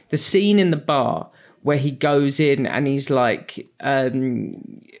 The scene in the bar where he goes in and he's like,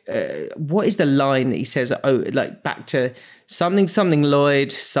 what is the line that he says? Oh, like back to something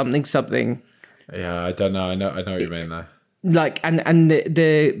Lloyd, something. Yeah, I don't know. I know what you mean though. Like, and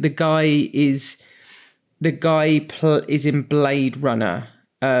the guy is in Blade Runner.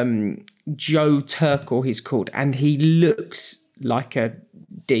 Joe Turkel, he's called, and he looks like a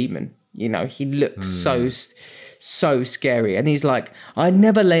demon. You know, he looks so scary, and he's like, I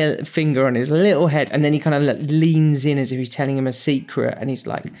never lay a finger on his little head, and then he kind of leans in as if he's telling him a secret, and he's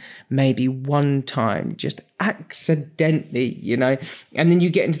like, maybe one time, just accidentally, you know. And then you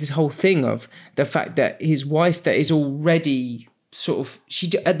get into this whole thing of the fact that his wife, that is already sort of,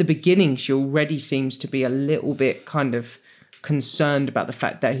 at the beginning, she already seems to be a little bit kind of concerned about the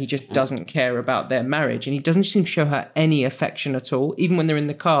fact that he just doesn't care about their marriage, and he doesn't seem to show her any affection at all, even when they're in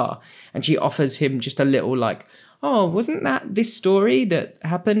the car, and she offers him just a little like, oh, wasn't that this story that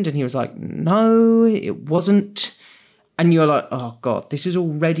happened? And he was like, no, it wasn't. And you're like, oh God, this is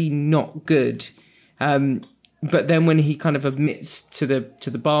already not good. But then when he kind of admits to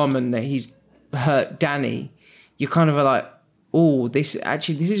the barman that he's hurt Danny, you kind of are like, oh, this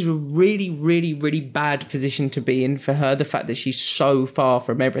is a really, really, really bad position to be in for her. The fact that she's so far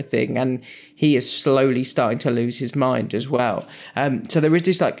from everything, and he is slowly starting to lose his mind as well. So there is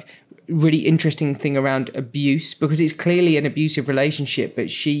this like really interesting thing around abuse, because it's clearly an abusive relationship, but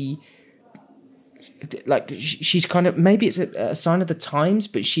she's kind of, maybe it's a sign of the times,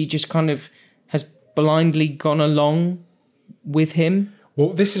 but she just kind of has blindly gone along with him. Well,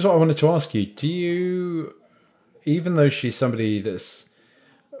 this is what I wanted to ask you. Do you, even though she's somebody that's,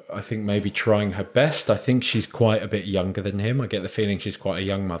 I think, maybe trying her best, I think she's quite a bit younger than him. I get the feeling she's quite a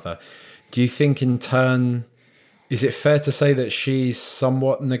young mother. Do you think in turn, is it fair to say that she's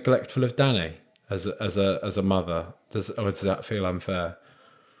somewhat neglectful of Danny as a mother? Or does that feel unfair?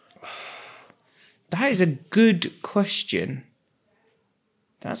 That is a good question.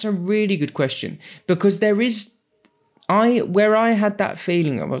 That's a really good question, because there is, where I had that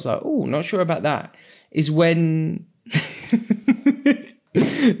feeling, I was like, oh, not sure about that, is when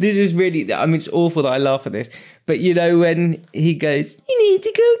this is really, I mean, it's awful that I laugh at this, but you know, when he goes, you need to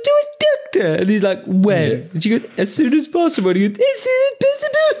go to a doctor, and he's like, when? Yeah. And she goes, as soon as possible. And he goes, as soon as possible.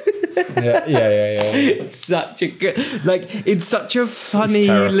 Yeah. It's such a good, like, it's such a funny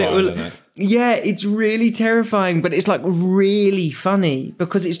little, yeah, it's really terrifying, but it's like really funny,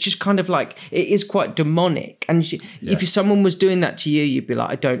 because it's just kind of like, it is quite demonic. And if someone was doing that to you, you'd be like,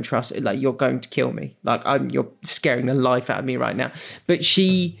 I don't trust it. Like, you're going to kill me. Like, you're scaring the life out of me right now. But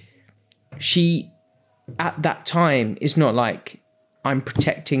she at that time is not like, I'm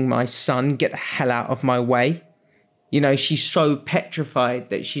protecting my son, get the hell out of my way. You know, she's so petrified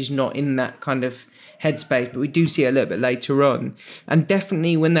that she's not in that kind of headspace, but we do see her a little bit later on. And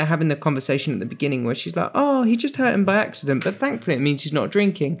definitely when they're having the conversation at the beginning where she's like, oh, he just hurt him by accident, but thankfully it means he's not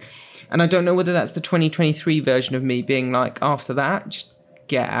drinking. And I don't know whether that's the 2023 version of me being like, after that, just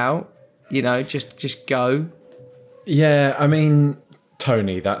get out, you know, just go. Yeah, I mean,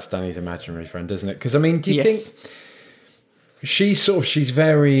 Tony, that's Danny's imaginary friend, isn't it? Because, I mean, do you think... she's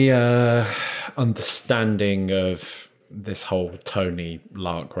very understanding of this whole Tony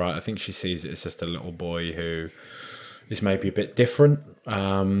lark, right? I think she sees it as just a little boy who is maybe a bit different,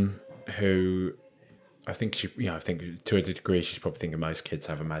 who I think I think to a degree she's probably thinking most kids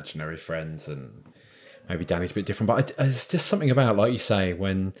have imaginary friends, and maybe Danny's a bit different. But it's just something about, like you say,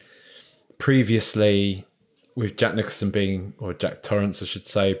 when previously with Jack Nicholson or Jack Torrance, I should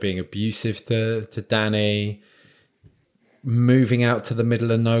say, being abusive to Danny, moving out to the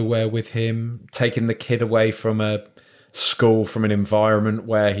middle of nowhere with him, taking the kid away from a school, from an environment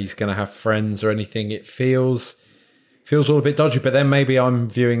where he's going to have friends or anything, it feels all a bit dodgy. But then maybe I'm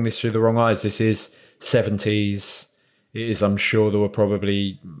viewing this through the wrong eyes. This is 70s. It is, I'm sure there were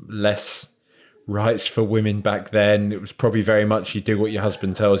probably less rights for women back then. It was probably very much you do what your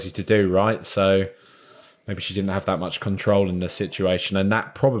husband tells you to do, right? So maybe she didn't have that much control in the situation, and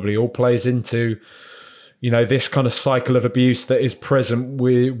that probably all plays into, this kind of cycle of abuse that is present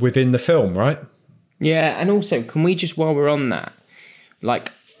within the film, right? Yeah, and also, can we just, while we're on that,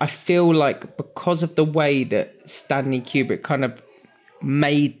 like, I feel like because of the way that Stanley Kubrick kind of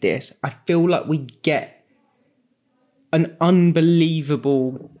made this, I feel like we get an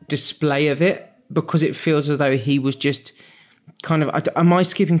unbelievable display of it, because it feels as though he was just kind of, am I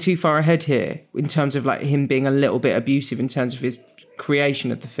skipping too far ahead here in terms of like him being a little bit abusive in terms of his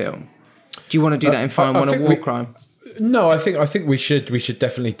creation of the film? Do you want to do that in Fire and One, a War Crime? No, I think we should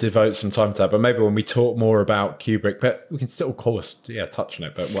definitely devote some time to that. But maybe when we talk more about Kubrick, but we can still, of course, touch on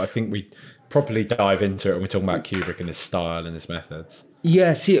it. But I think we properly dive into it when we're talking about Kubrick and his style and his methods.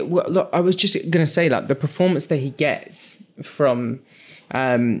 Yeah, see, well, look, I was just going to say that the performance that he gets from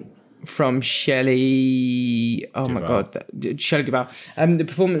Shelley, oh Duvall. My God, Shelley Duvall, the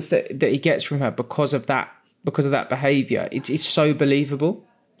performance that he gets from her because of that behaviour, it's so believable.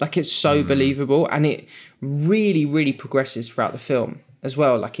 Like, it's so believable, and it really, really progresses throughout the film as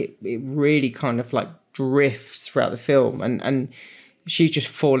well. Like, it really kind of like drifts throughout the film, and she's just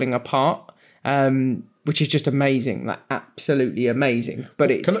falling apart, which is just amazing, like absolutely amazing.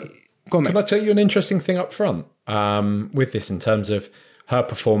 But it's... Can I tell you an interesting thing up front with this in terms of her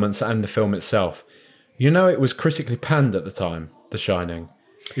performance and the film itself? It was critically panned at the time, The Shining.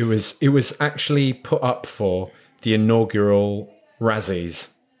 It was actually put up for the inaugural Razzies.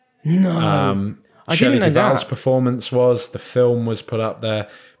 No, I Shelley didn't know Duvall's that. performance was, the film was put up there.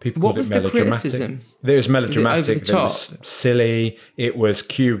 People called it melodramatic. It was melodramatic. It was silly. It was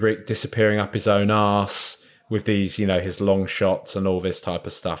Kubrick disappearing up his own arse with these, his long shots and all this type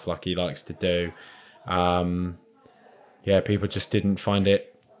of stuff like he likes to do. People just didn't find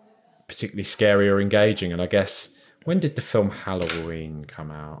it particularly scary or engaging. And I guess, when did the film Halloween come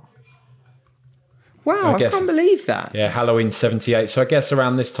out? Wow, I can't believe that. Yeah, Halloween 78. So I guess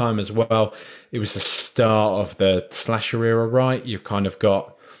around this time as well, it was the start of the slasher era, right? You've kind of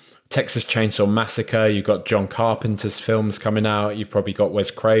got Texas Chainsaw Massacre, you've got John Carpenter's films coming out, you've probably got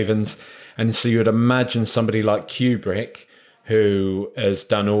Wes Craven's. And so you would imagine somebody like Kubrick, who has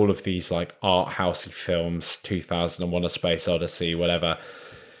done all of these like art housey films, 2001: A Space Odyssey, whatever,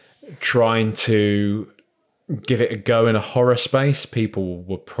 trying to give it a go in a horror space. People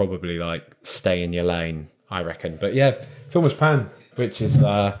would probably like stay in your lane, I reckon. But yeah, film was panned, which is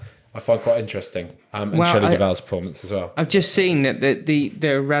I find quite interesting. And Shelley Duvall's performance as well. I've just seen that the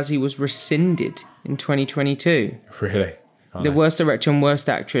Razzie was rescinded in 2022. Really? The Worst Director and Worst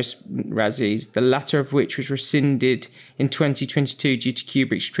Actress Razzies, the latter of which was rescinded in 2022 due to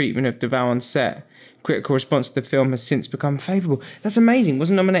Kubrick's treatment of Duvall on set. Critical response to the film has since become favourable. That's amazing.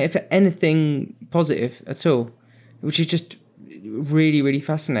 Wasn't nominated for anything positive at all, which is just really, really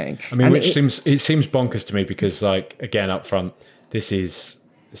fascinating. I mean, it seems bonkers to me because, like, again, up front, I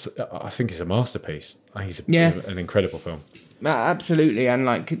think it's a masterpiece. I think it's an incredible film. Absolutely, and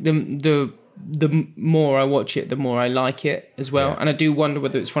like the more I watch it, the more I like it as well. Yeah. And I do wonder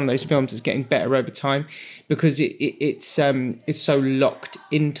whether it's one of those films that's getting better over time, because it's so locked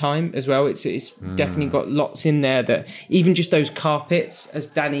in time as well. It's definitely got lots in there that even just those carpets as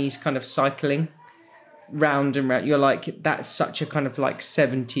Danny's kind of cycling round and round, you're like, that's such a kind of like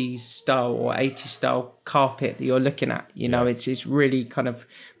 70s style or 80s style carpet that you're looking at. It's really kind of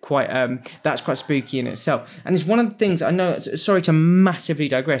quite that's quite spooky in itself. And it's one of the things, I know, sorry to massively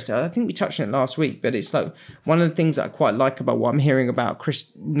digress, I think we touched on it last week, but it's like one of the things that I quite like about what I'm hearing about Chris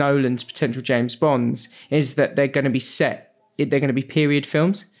Nolan's potential James Bonds is that they're going to be period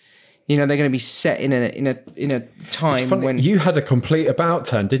films. They're going to be set in a time when you had a complete about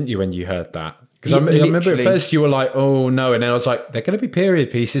turn, didn't you, when you heard that? Because I remember at first you were like, oh no, and then I was like, they're going to be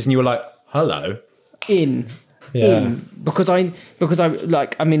period pieces, and you were like, hello. Because I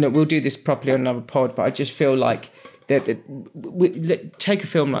like, I mean, look, we'll do this properly on another pod, but I just feel like take a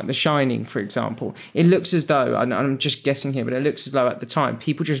film like The Shining, for example. It looks as though, and I'm just guessing here, but it looks as though at the time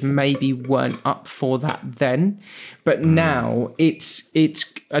people just maybe weren't up for that then. But now it's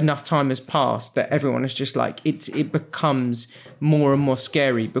enough time has passed that everyone is just like, it becomes more and more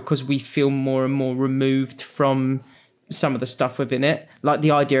scary because we feel more and more removed from some of the stuff within it, like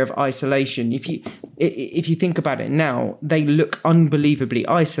the idea of isolation. If you think about it now, they look unbelievably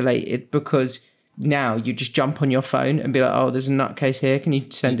isolated because now you just jump on your phone and be like, oh, there's a nutcase here, can you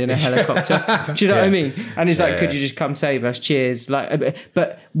send in a helicopter? Do you know what I mean? And he's like, could you just come save us, cheers. Like,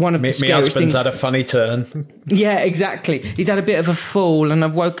 but one of the scariest husband's things, had a funny turn. yeah, exactly, he's had a bit of a fall and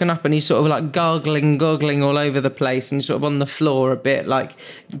I've woken up and he's sort of like goggling all over the place and sort of on the floor a bit, like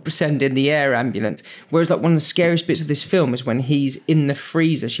send in the air ambulance. Whereas like one of the scariest bits of this film is when he's in the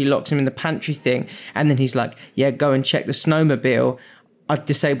freezer, she locks him in the pantry thing, and then he's like, yeah, go and check the snowmobile, I've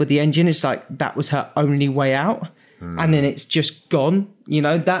disabled the engine. It's like that was her only way out. And then it's just gone. You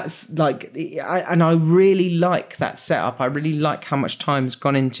know, that's like, and I really like that setup. I really like how much time has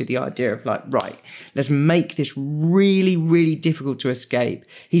gone into the idea of like, right, let's make this really, really difficult to escape.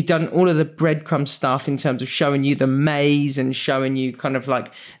 He's done all of the breadcrumb stuff in terms of showing you the maze and showing you kind of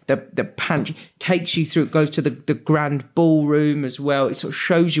like the pantry, takes you through, it goes to the grand ballroom as well. It sort of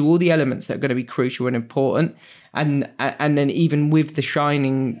shows you all the elements that are going to be crucial and important. And then even with the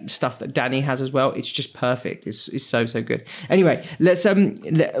Shining stuff that Danny has as well, it's just perfect. It's so good. Anyway, let's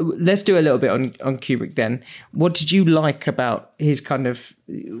do a little bit on Kubrick then. What did you like about his kind of?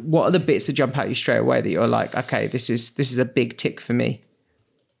 What are the bits that jump at you straight away that you're like, okay, this is a big tick for me?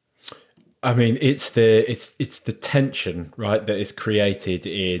 I mean, it's the tension, right, that is created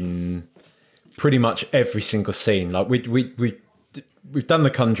in pretty much every single scene. Like we've done The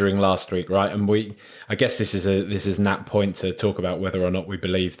Conjuring last week, right? And I guess this is an apt point to talk about whether or not we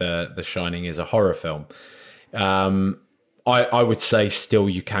believe The Shining is a horror film. I would say still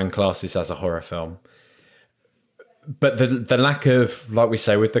you can class this as a horror film. But the lack of, like we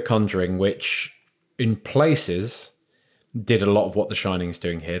say, with The Conjuring, which in places did a lot of what The Shining is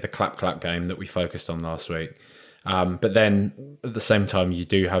doing here, the clap game that we focused on last week. But then at the same time, you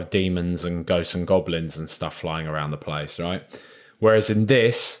do have demons and ghosts and goblins and stuff flying around the place, right? Whereas in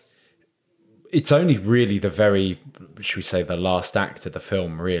this, it's only really the very, should we say, the last act of the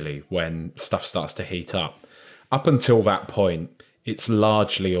film, really, when stuff starts to heat up. Up until that point, it's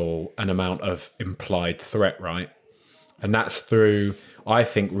largely all an amount of implied threat, right? And that's through, I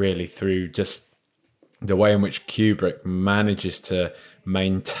think, really through just the way in which Kubrick manages to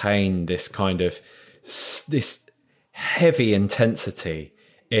maintain this kind of, this heavy intensity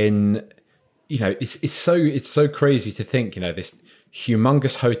in, you know, it's so crazy to think, you know, this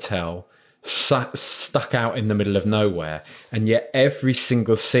humongous hotel stuck out in the middle of nowhere, and yet every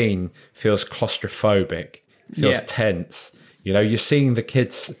single scene feels claustrophobic, feels tense. You know, you're seeing the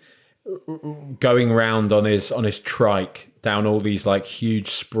kids going around on his trike down all these like huge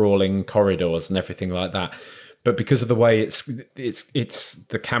sprawling corridors and everything like that. But because of the way it's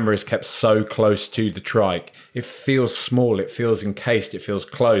the camera is kept so close to the trike, it feels small, it feels encased, it feels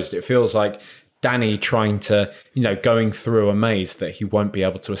closed, it feels like Danny trying to, you know, going through a maze that he won't be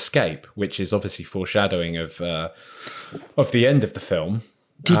able to escape, which is obviously foreshadowing of the end of the film.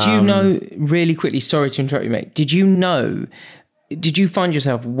 Did you know, really quickly, sorry to interrupt you, mate, did you find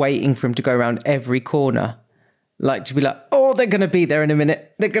yourself waiting for him to go around every corner? Like to be like, oh, they're going to be there in a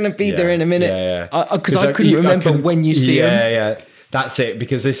minute. They're going to be there in a minute. Yeah. Because I couldn't remember when you see them. Yeah. That's it,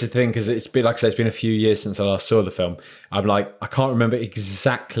 because this is the thing, because it's been, like I said, it's been a few years since I last saw the film. I'm like, I can't remember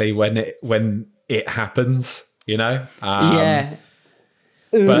exactly when it happens, you know? But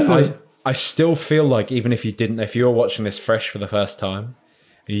I still feel like even if you were watching this fresh for the first time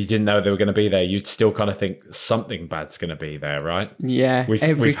and you didn't know they were going to be there, you'd still kind of think something bad's going to be there, right? Yeah,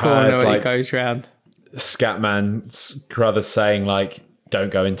 every corner had, like, it goes round. Scatman Crothers saying, like,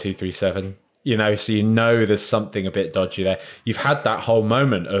 don't go in 237. You know, so you know there's something a bit dodgy there. You've had that whole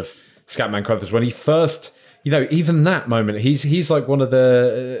moment of Scatman Crothers when he first, you know, even that moment, he's like one of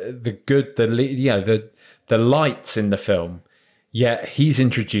the lights in the film. Yet he's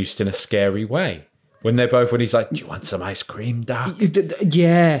introduced in a scary way when he's like, "Do you want some ice cream, Doc?"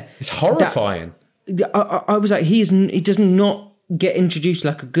 Yeah, it's horrifying. I was like, he does not get introduced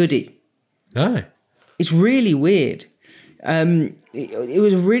like a goodie. No, it's really weird. It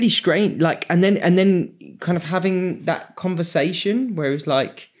was really strange, like, and then kind of having that conversation where it was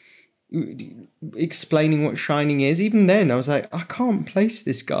like explaining what Shining is. Even then I was like, I can't place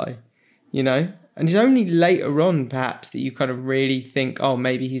this guy, you know, and it's only later on perhaps that you kind of really think, oh,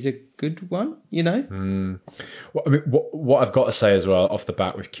 maybe he's a good one, you know. Well, I mean, what I've got to say as well off the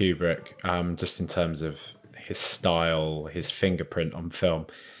bat with Kubrick, just in terms of his style, his fingerprint on film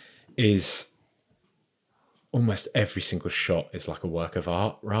is almost every single shot is like a work of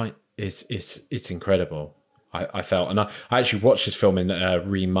art, right? It's incredible. I felt, and I actually watched this film in a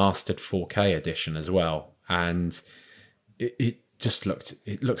remastered 4K edition as well, and it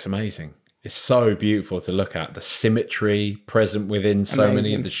looks amazing. It's so beautiful to look at. The symmetry present within so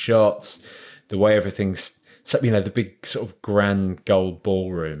many of the shots, the way everything's, the big sort of grand gold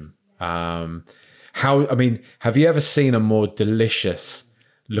ballroom. Have you ever seen a more delicious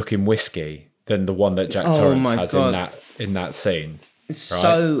looking whiskey than the one that Jack Torrance has in that scene? It's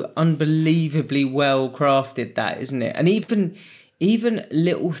so unbelievably well crafted, that, isn't it? And even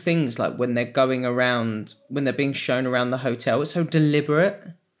little things like when they're going around, when they're being shown around the hotel, it's so deliberate.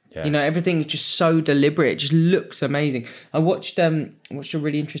 Yeah. Everything is just so deliberate. It just looks amazing. I watched a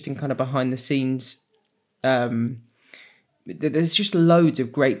really interesting kind of behind the scenes. There's just loads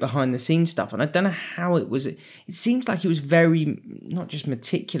of great behind the scenes stuff, and I don't know how it was. It seems like he was very, not just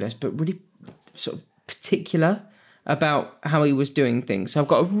meticulous, but really sort of particular about how he was doing things. So I've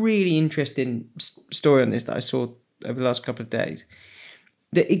got a really interesting story on this that I saw over the last couple of days.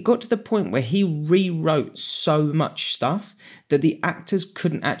 That it got to the point where he rewrote so much stuff that the actors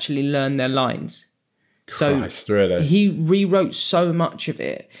couldn't actually learn their lines. Christ, really? He rewrote so much of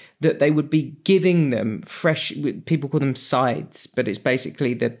it that they would be giving them fresh, people call them sides, but it's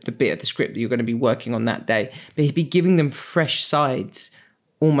basically the bit of the script that you're going to be working on that day. But he'd be giving them fresh sides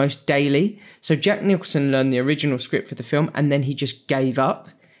almost daily. So Jack Nicholson learned the original script for the film, and then he just gave up.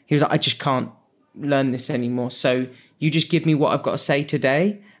 He was like, I just can't learn this anymore. So you just give me what I've got to say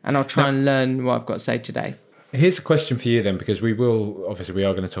today, and I'll try and learn what I've got to say today. Here's a question for you then, because we are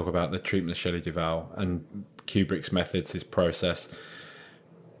going to talk about the treatment of Shelley Duvall and Kubrick's methods, his process.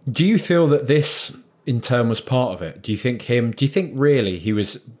 Do you feel that this in turn was part of it? Do you think really he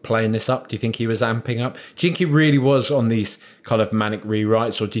was playing this up? Do you think he was amping up? Do you think he really was on these kind of manic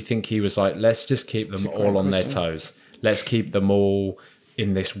rewrites, or do you think he was like, let's just keep them all on their toes? Let's keep them all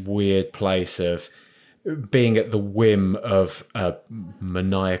in this weird place of being at the whim of a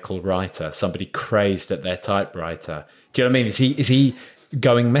maniacal writer, somebody crazed at their typewriter. Do you know what I mean? Is he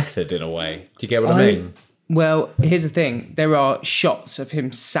going method in a way? Do you get what I mean? Well, here's the thing. There are shots of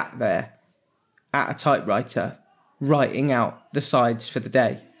him sat there at a typewriter writing out the sides for the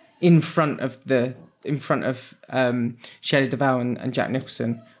day in front of Shelley Duvall and Jack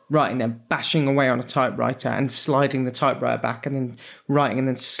Nicholson, writing them, bashing away on a typewriter and sliding the typewriter back, and then writing and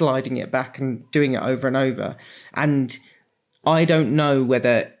then sliding it back and doing it over and over. And I don't know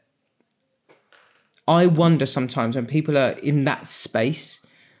whether... I wonder sometimes when people are in that space,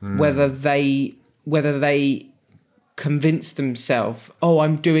 whether they convince themselves, oh,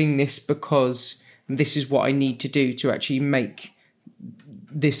 I'm doing this because this is what I need to do to actually make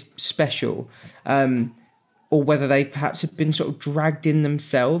this special, or whether they perhaps have been sort of dragged in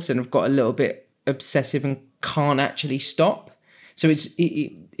themselves and have got a little bit obsessive and can't actually stop. So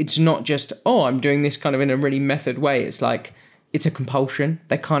it's not just, oh, I'm doing this kind of in a really method way. It's like, it's a compulsion.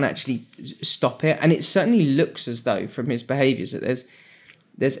 They can't actually stop it. And it certainly looks as though from his behaviours that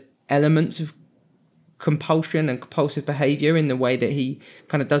there's elements of compulsion and compulsive behaviour in the way that he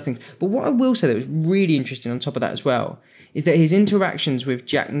kind of does things. But what I will say that was really interesting on top of that as well is that his interactions with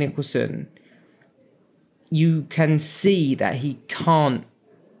Jack Nicholson, you can see that he can't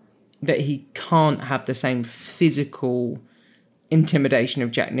have the same physical intimidation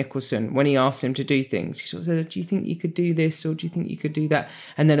of Jack Nicholson when he asks him to do things. He sort of says, do you think you could do this, or do you think you could do that?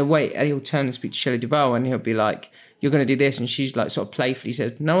 And then he'll turn and speak to Shelley Duvall, and he'll be like, you're going to do this, and she's like sort of playfully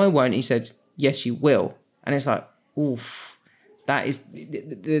says, no, I won't. He says, yes, you will. And it's like, oof,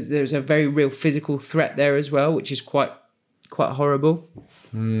 there's a very real physical threat there as well, which is quite horrible.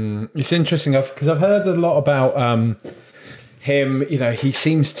 It's interesting because I've heard a lot about him. He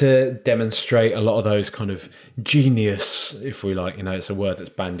seems to demonstrate a lot of those kind of genius, if we like. It's a word that's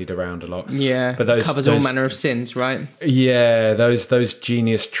bandied around a lot. Yeah, but those covers all manner of sins, right? Yeah, those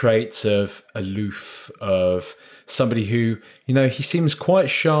genius traits of aloof, of somebody who, he seems quite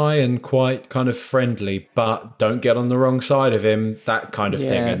shy and quite kind of friendly, but don't get on the wrong side of him, that kind of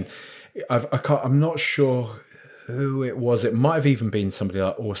thing. And I'm not sure who it was. It might have even been somebody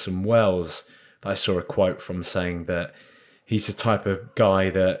like Orson Welles that I saw a quote from saying that he's the type of guy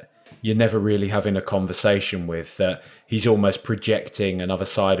that you're never really having a conversation with, that he's almost projecting another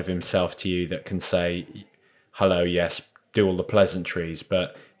side of himself to you that can say, hello, yes, do all the pleasantries,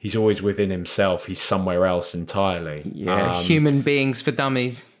 but he's always within himself. He's somewhere else entirely. Yeah, human beings for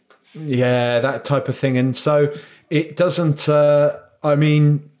dummies. Yeah, that type of thing. And so it doesn't...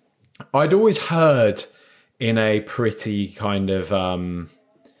 I'd always heard in a pretty kind of...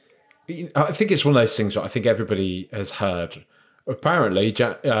 I think it's one of those things that I think everybody has heard. Apparently,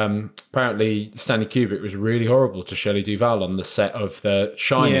 Stanley Kubrick was really horrible to Shelley Duvall on the set of The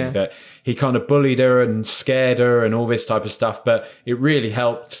Shining. Yeah. That he kind of bullied her and scared her and all this type of stuff. But it really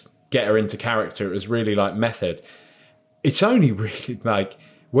helped get her into character. It was really like method. It's only really like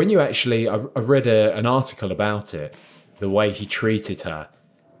when you actually. I read an article about it. The way he treated her.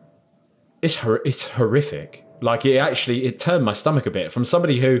 It's horrific. Like it turned my stomach a bit from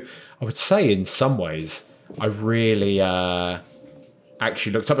somebody who I would say in some ways I really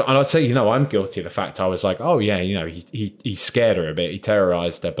actually looked up, and I'd say I'm guilty of the fact I was like, oh yeah, he scared her a bit, he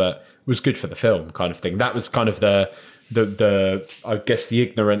terrorized her, but it was good for the film kind of thing. That was kind of the I guess the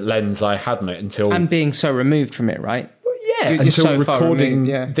ignorant lens I had on it until and being so removed from it, right? Yeah, You're until so far recording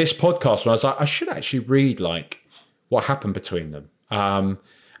removed, this podcast, when I was like, I should actually read like what happened between them,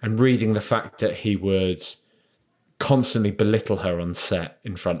 and reading the fact that he would constantly belittle her on set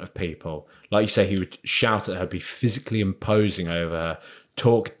in front of people. Like you say, he would shout at her, be physically imposing over her,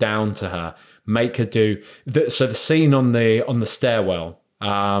 talk down to her, make her do. So the scene on the stairwell,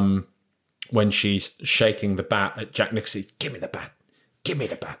 when she's shaking the bat at Jack Nicholson, give me the bat,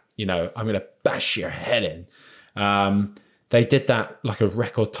 I'm going to bash your head in. They did that like a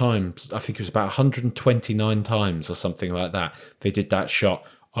record time. I think it was about 129 times or something like that. They did that shot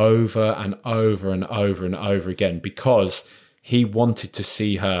over and over and over and over again because he wanted to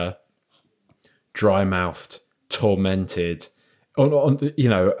see her dry-mouthed, tormented, on the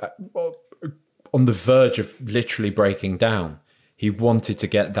verge of literally breaking down. He wanted to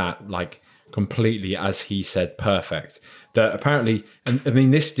get that like completely, as he said, perfect. That apparently, and I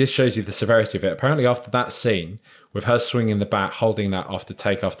mean this shows you the severity of it. Apparently, after that scene with her swinging the bat, holding that after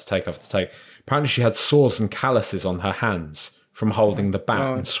take after take after take, apparently she had sores and calluses on her hands from holding the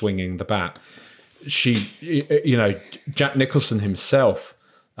bat and swinging the bat. She, Jack Nicholson himself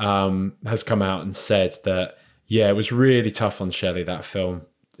has come out and said that, yeah, it was really tough on Shelley, that film.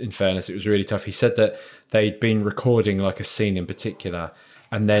 In fairness, it was really tough. He said that they'd been recording like a scene in particular,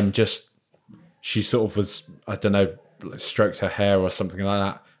 and then she sort of was, I don't know, stroked her hair or something like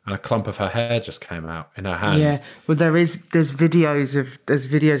that, and a clump of her hair just came out in her hand. Yeah, well, there's videos of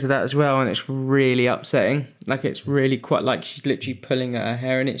that as well, and it's really upsetting. Like it's really quite like she's literally pulling at her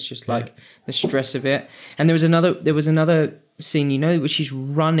hair, and it's just like the stress of it. And there was another scene, where she's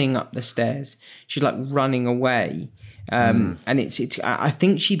running up the stairs. She's like running away, and it's. I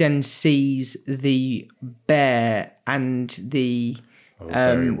think she then sees the bear and the. Oh,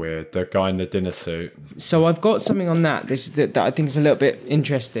 very weird. The guy in the dinner suit. So I've got something on that. That I think is a little bit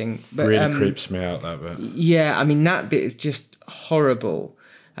interesting. But really creeps me out, that bit. Yeah, I mean that bit is just horrible.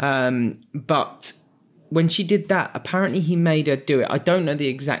 But when she did that, apparently he made her do it. I don't know the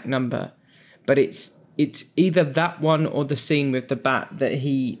exact number, but it's either that one or the scene with the bat that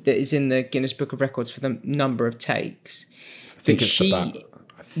is in the Guinness Book of Records for the number of takes. I think it's the bat.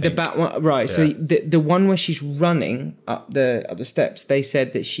 The bat one, right? Yeah. So the one where she's running up the steps, they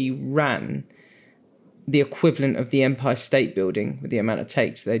said that she ran the equivalent of the Empire State Building with the amount of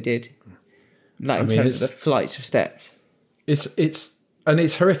takes they did, like in terms of the flights of steps. It's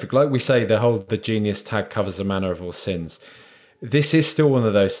horrific. Like we say, the genius tag covers the manner of all sins. This is still one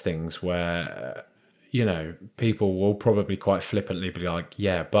of those things where people will probably quite flippantly be like,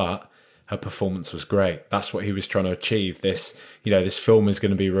 yeah, but her performance was great. That's what he was trying to achieve. This film is going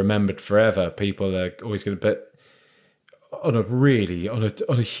to be remembered forever. People are always going to, but on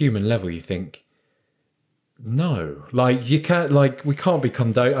a human level, you think, no, like you can't, like we can't be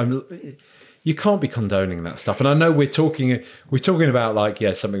you can't be condoning that stuff. And I know we're talking about like,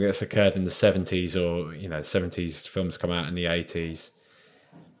 yeah, something that's occurred in the 70s or, 70s films come out in the 80s.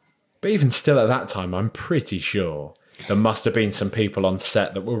 But even still at that time, I'm pretty sure there must have been some people on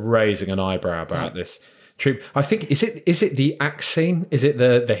set that were raising an eyebrow about this treatment. I think, is it the axe scene? Is it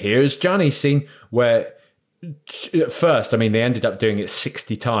the Here's Johnny scene where at first, I mean, they ended up doing it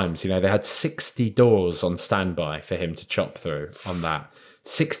 60 times. They had 60 doors on standby for him to chop through on that.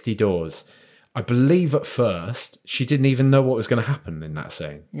 60 doors. I believe at first she didn't even know what was going to happen in that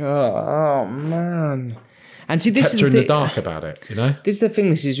scene. Oh man. And see, this kept her in the dark about it, This is the thing.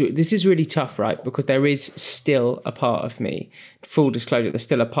 This is really tough, right? Because there is still a part of me. Full disclosure, there's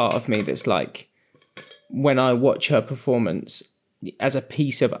still a part of me that's like, when I watch her performance as a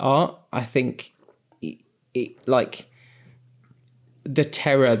piece of art, I think it like the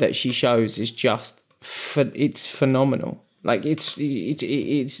terror that she shows is just it's phenomenal. Like it's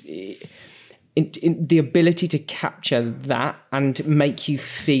the ability to capture that and make you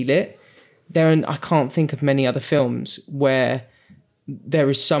feel it. I can't think of many other films where there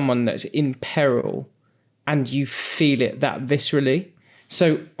is someone that's in peril and you feel it that viscerally.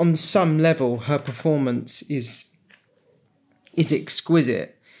 So on some level, her performance is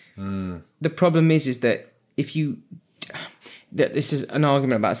exquisite. The problem is that that this is an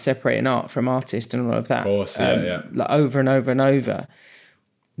argument about separating art from artist and all of that. Of course, yeah. Like over and over and over.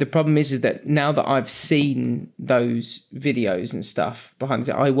 The problem is that now that I've seen those videos and stuff behind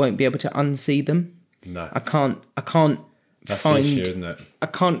it, I won't be able to unsee them. No, I can't that's find. the issue, isn't it? I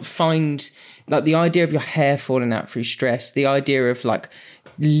can't find like the idea of your hair falling out through stress. The idea of like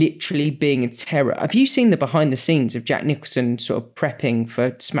literally being in terror. Have you seen the behind the scenes of Jack Nicholson sort of prepping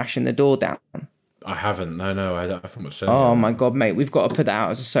for smashing the door down? I haven't. No, I haven't watched it. Oh my God, mate, we've got to put that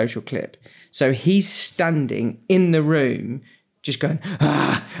out as a social clip. So he's standing in the room, just going,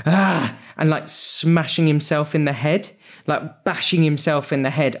 and like smashing himself in the head, like bashing himself in the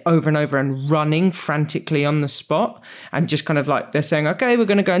head over and over and running frantically on the spot. And just kind of like, they're saying, okay, we're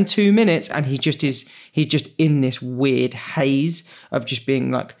going to go in 2 minutes. And he's just in this weird haze of just being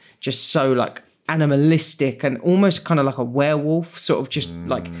like, just so like animalistic and almost kind of like a werewolf, sort of just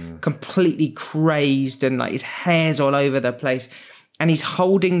like completely crazed, and like his hair's all over the place, and he's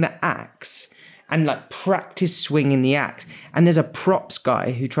holding the axe and like practice swinging the axe, and there's a props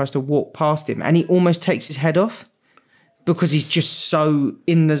guy who tries to walk past him and he almost takes his head off because he's just so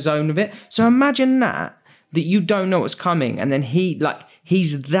in the zone of it. So imagine that you don't know what's coming, and then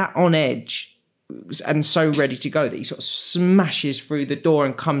he's that on edge and so ready to go that he sort of smashes through the door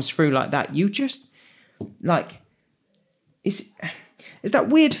and comes through like that. You just like, it's that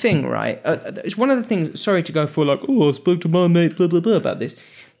weird thing, right? It's one of the things, sorry to go for like, oh, I spoke to my mate, blah, blah, blah about this.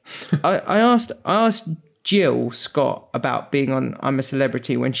 I asked Jill Scott about being on I'm a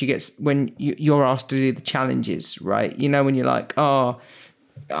Celebrity when you're asked to do the challenges, right? You know, when you're like, oh,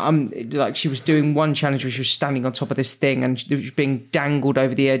 like she was doing one challenge where she was standing on top of this thing and she was being dangled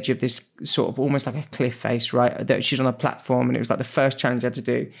over the edge of this sort of almost like a cliff face, right? That she's on a platform, and it was like the first challenge I had to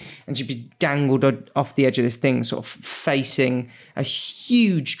do, and she'd be dangled off the edge of this thing, sort of facing a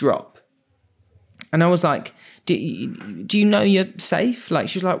huge drop. And I was like, do you know you're safe? Like,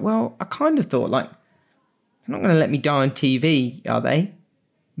 she was like, well, I kind of thought, like, they're not going to let me die on TV, are they?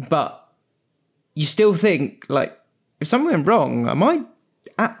 But you still think, like, if something went wrong, am I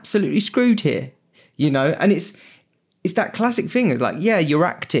absolutely screwed here? You know? And it's that classic thing. It's like, yeah, you're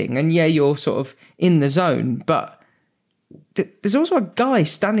acting, and yeah, you're sort of in the zone, but there's also a guy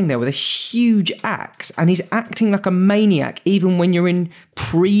standing there with a huge axe, and he's acting like a maniac even when you're in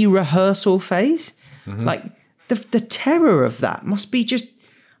pre-rehearsal phase. Mm-hmm. Like, the terror of that must be just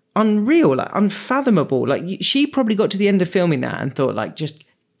unreal, like unfathomable. Like, she probably got to the end of filming that and thought, like, just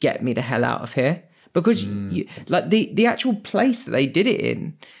get me the hell out of here. Because like the actual place that they did it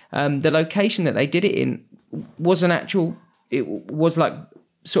in, the location that they did it in was it was like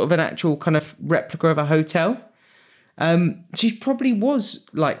sort of an actual kind of replica of a hotel. She probably was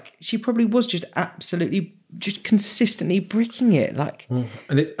just absolutely just consistently bricking it. Like,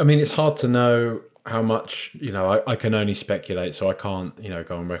 and it's hard to know how much, you know, I can only speculate, so I can't, you know,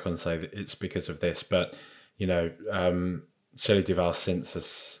 go on record and say that it's because of this, but, you know, Shelley Duvall since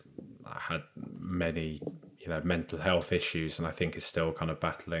has had many, you know, mental health issues, and I think is still kind of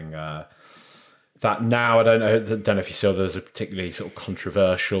battling that now. I don't know if you saw there was a particularly sort of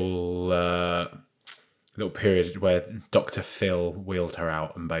controversial little period where Dr. Phil wheeled her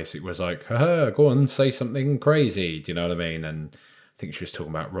out and basically was like, go on, say something crazy. Do you know what I mean? And I think she was talking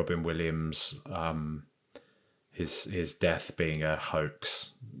about Robin Williams, his death being a hoax,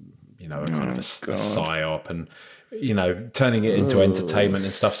 you know, a kind of a psyop, and, you know, turning it into entertainment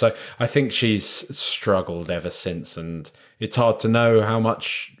and stuff. So I think she's struggled ever since, and it's hard to know how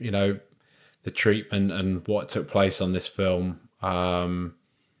much, you know, the treatment and what took place on this film, how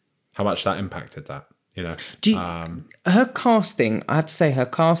much that impacted that, you know. Her casting, I have to say, her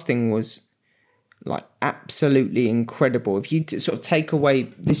casting was like absolutely incredible. If you sort of take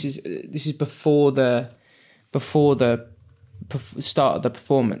away, this is before the start of the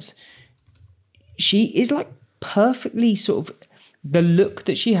performance, she is like perfectly sort of, the look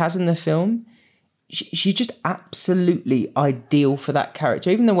that she has in the film, she's just absolutely ideal for that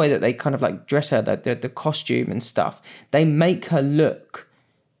character. Even the way that they kind of like dress her, the costume and stuff, they make her look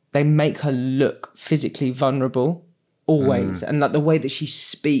physically vulnerable always. And like the way that she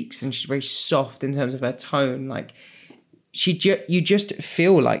speaks, and she's very soft in terms of her tone, like you just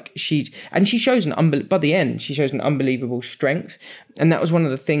feel like she shows by the end she shows an unbelievable strength. And that was one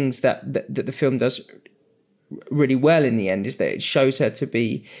of the things that the film does really well in the end, is that it shows her to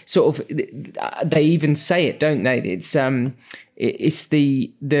be sort of, they even say it, don't they? It's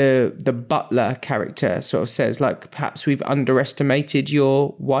the butler character sort of says, like, perhaps we've underestimated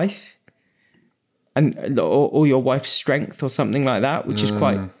your wife. or your wife's strength or something like that, which is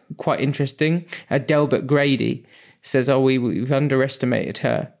quite interesting. Delbert Grady says, "Oh, we've underestimated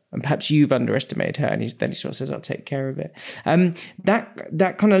her, and perhaps you've underestimated her." And then he sort of says, "I'll take care of it."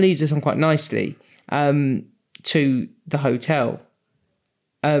 That kind of leads us on quite nicely to the hotel.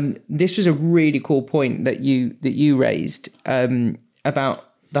 This was a really cool point that you raised about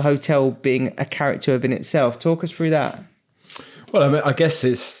the hotel being a character within itself. Talk us through that. Well, I mean, I guess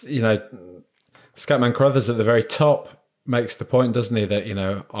it's, Scatman Crothers at the very top makes the point, doesn't he,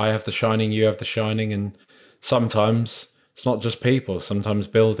 that, I have the shining, you have the shining, and sometimes it's not just people, sometimes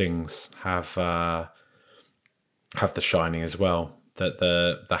buildings have the shining as well, that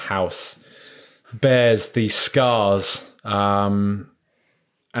the house bears these scars, and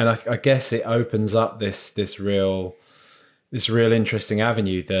I guess it opens up this real interesting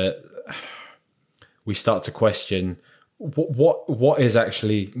avenue that we start to question what is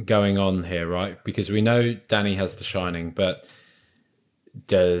actually going on here, right? Because we know Danny has the shining, but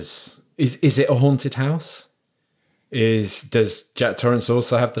is it a haunted house? Does Jack Torrance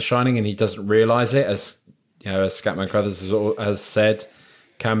also have the shining and he doesn't realize it, as Scatman Crothers has said,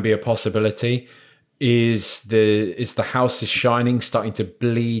 can be a possibility? Is the house's shining starting to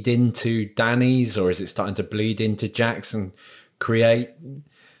bleed into Danny's, or is it starting to bleed into Jack's and create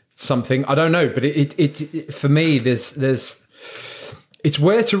something? I don't know, but it for me, there's it's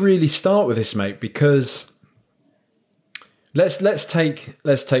where to really start with this, mate, because let's take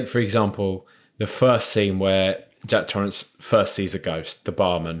for example the first scene where Jack Torrance first sees a ghost, the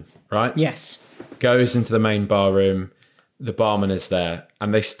barman, right? Yes. Goes into the main bar room, the barman is there,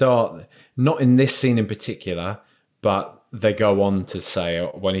 and they start, not in this scene in particular, but they go on to say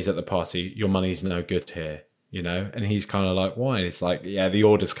when he's at the party, your money's no good here, and he's kind of like, why? And it's like, yeah, the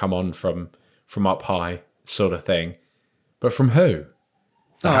orders come on from up high, sort of thing. But from who?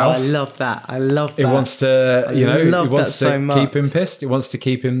 The house? I love that. It wants to, it wants to keep him pissed. It wants to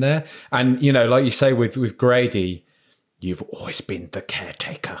keep him there. And, like you say with Grady, you've always been the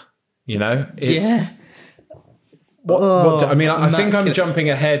caretaker, Yeah. I mean, I think I'm jumping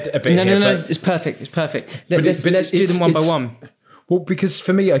ahead a bit here. No, it's perfect. Let's do them one by one. Well, because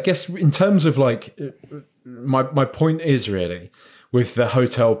for me, I guess in terms of my point is really with the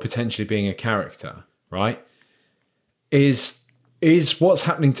hotel potentially being a character, right? Is what's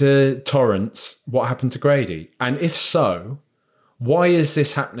happening to Torrance what happened to Grady? And if so, why is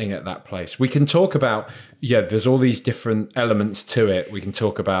this happening at that place? We can talk about, there's all these different elements to it. We can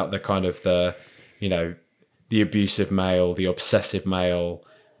talk about the kind of the abusive male, the obsessive male,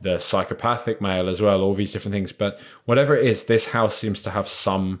 the psychopathic male as well, all these different things. But whatever it is, this house seems to have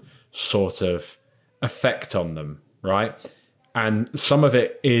some sort of effect on them, right? And some of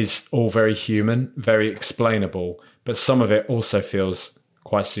it is all very human, very explainable, but some of it also feels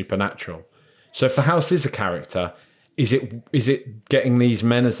quite supernatural. So if the house is a character, is it getting these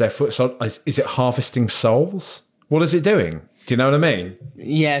men as their foot soldiers? Is it harvesting souls? What is it doing? Do you know what I mean?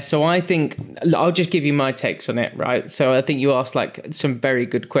 Yeah, so I think, I'll just give you my takes on it, right? So I think you asked some very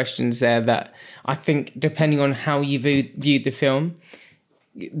good questions there that I think, depending on how you viewed the film,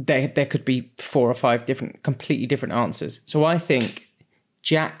 there could be 4 or 5 completely different answers. So I think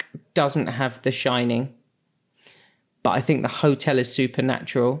Jack doesn't have the shining, but I think the hotel is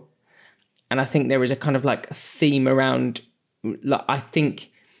supernatural. And I think there is a kind of theme around, I think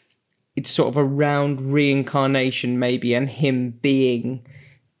it's sort of around reincarnation maybe, and him being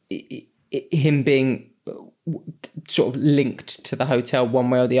sort of linked to the hotel one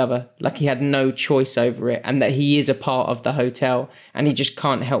way or the other. Like he had no choice over it, and that he is a part of the hotel and he just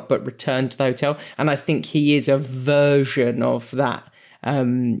can't help but return to the hotel. And I think he is a version of that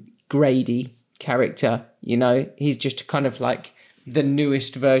Grady character, he's just kind of the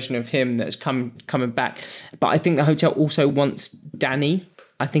newest version of him that's coming back. But I think the hotel also wants Danny.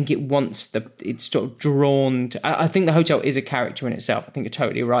 I think it's sort of drawn to, I think the hotel is a character in itself. I think you're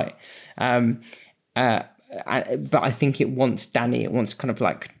totally right. But I think it wants Danny. It wants to kind of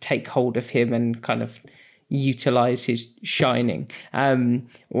take hold of him and kind of utilize his shining,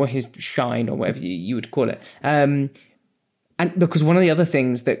 or his shine, or whatever you would call it. And because one of the other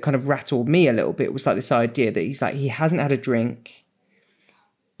things that kind of rattled me a little bit was this idea that he hasn't had a drink,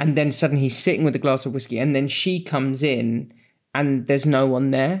 and then suddenly he's sitting with a glass of whiskey, and then she comes in and there's no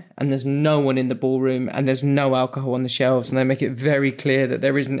one there, and there's no one in the ballroom, and there's no alcohol on the shelves, and they make it very clear that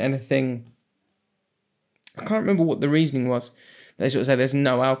there isn't anything. I can't remember what the reasoning was. They sort of say there's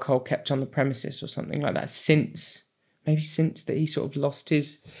no alcohol kept on the premises or something like that since that he sort of lost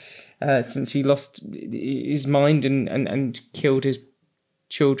his mind and killed his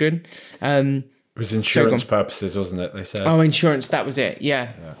children. It was insurance purposes, wasn't it? They said. Oh, insurance. That was it.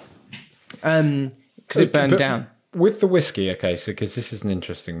 Yeah. because it burned down. With the whiskey, okay, so because this is an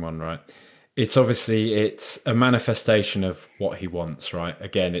interesting one, right? It's obviously it's a manifestation of what he wants, right?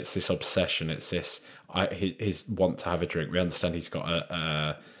 Again, it's this obsession. It's this his want to have a drink. We understand he's got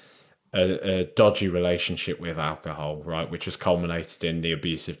a dodgy relationship with alcohol, right, which was culminated in the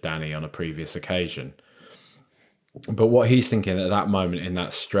abuse of Danny on a previous occasion. But what he's thinking at that moment, in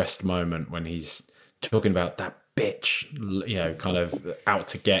that stressed moment, when he's talking about that bitch, you know, kind of out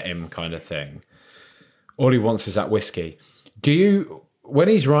to get him kind of thing, all he wants is that whiskey. When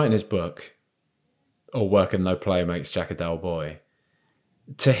he's writing his book, or Working No Play Makes Jack a Dull Boy,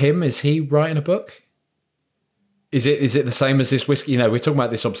 to him, is he writing a book? Is it the same as this whiskey? You know, we're talking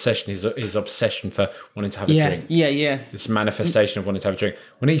about this obsession, his obsession for wanting to have a drink. Yeah. This manifestation of wanting to have a drink.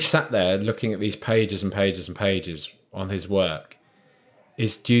 When he sat there looking at these pages and pages and pages on his work,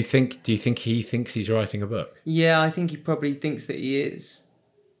 do you think he thinks he's writing a book? Yeah, I think he probably thinks that he is.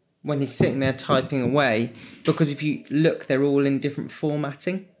 When he's sitting there typing away, because if you look, they're all in different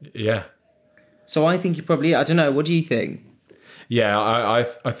formatting. Yeah. So I think he probably, I don't know, what do you think? Yeah,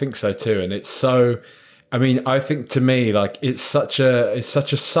 I think so too. And it's so, I mean, I think to me, like, it's such a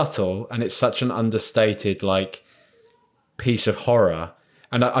subtle and it's such an understated, like, piece of horror.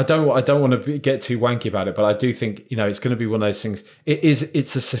 And I don't want to get too wanky about it, but I do think, you know, it's going to be one of those things.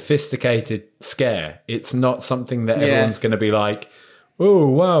 It's a sophisticated scare. It's not something that everyone's going to be like, oh,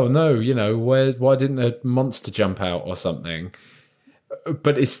 wow, no, you know, why didn't a monster jump out or something?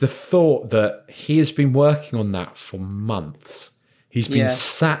 But it's the thought that he has been working on that for months. He's been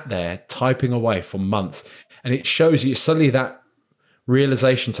sat there typing away for months. And it shows you suddenly that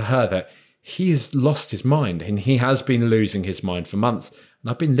realization to her that he's lost his mind and he has been losing his mind for months.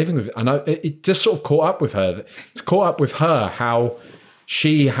 And I've been living with it. And it just sort of caught up with her. It's caught up with her how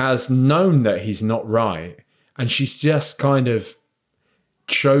she has known that he's not right. And she's just kind of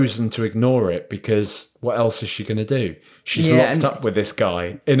chosen to ignore it because what else is she going to do? She's locked up with this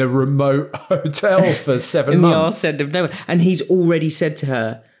guy in a remote hotel for 7 months. In the arse end of nowhere. And he's already said to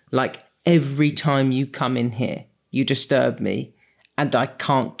her, like, every time you come in here, you disturb me and I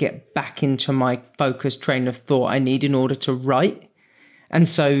can't get back into my focused train of thought I need in order to write. And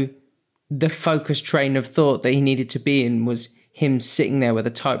so the focused train of thought that he needed to be in was him sitting there with a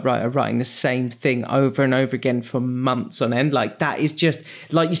typewriter writing the same thing over and over again for months on end. Like, that is just,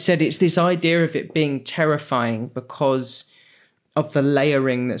 like you said, it's this idea of it being terrifying because of the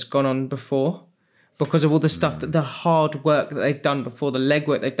layering that's gone on before, because of all the stuff that the hard work that they've done before, the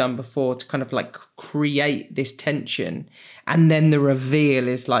legwork they've done before to kind of like create this tension. And then the reveal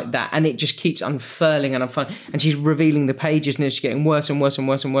is like that. And it just keeps unfurling and unfurling. And she's revealing the pages and it's getting worse and worse and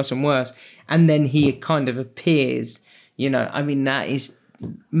worse and worse and worse. And then he kind of appears. You know, I mean, that is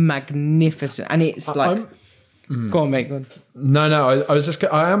magnificent. And it's like... Go on, mate, go on. No,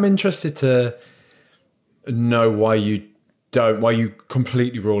 I am interested to know why you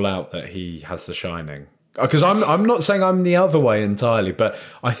completely rule out that he has The Shining. Because I'm not saying I'm the other way entirely, but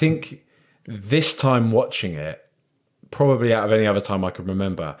I think this time watching it, probably out of any other time I could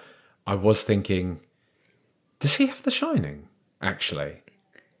remember, I was thinking, does he have The Shining, actually?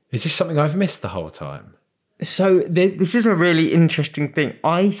 Is this something I've missed the whole time? So this is a really interesting thing.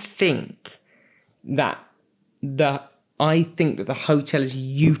 I think that the hotel is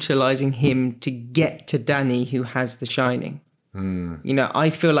utilizing him to get to Danny, who has The Shining. You know, I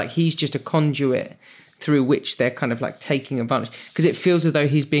feel like he's just a conduit through which they're kind of like taking advantage, because it feels as though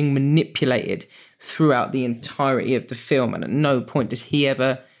he's being manipulated throughout the entirety of the film, and at no point does he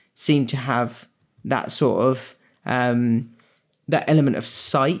ever seem to have that sort of that element of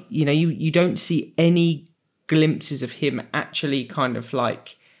sight. You know, you don't see any glimpses of him actually kind of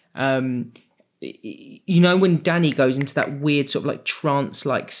like you know, when Danny goes into that weird sort of like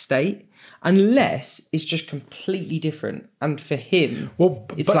trance-like state, unless it's just completely different, and for him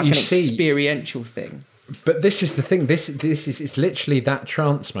it's like an experiential thing. But this is the thing, this is it's literally that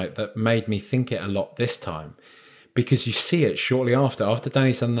trance, mate, that made me think it a lot this time, because you see it shortly after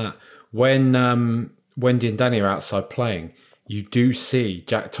Danny's done that, when Wendy and Danny are outside playing, you do see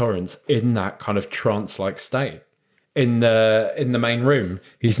Jack Torrance in that kind of trance-like state in the main room.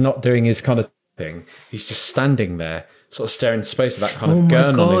 He's not doing his kind of thing. He's just standing there, sort of staring into space with that kind of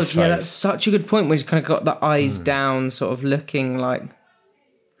gurn on his face. Yeah, that's such a good point. Where he's kind of got the eyes down, sort of looking like.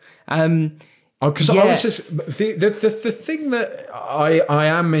 Because I was just the thing that I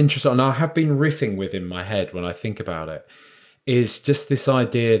am interested in, and I have been riffing with in my head when I think about it, is just this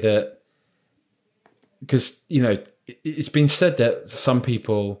idea that, because, you know, it's been said that some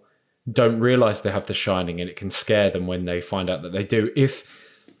people don't realise they have The Shining and it can scare them when they find out that they do. If,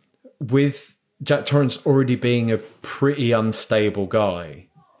 with Jack Torrance already being a pretty unstable guy,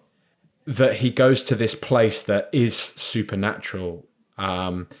 that he goes to this place that is supernatural,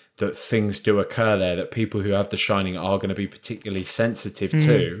 that things do occur there, that people who have the Shining are going to be particularly sensitive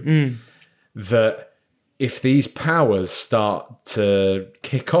to, that if these powers start to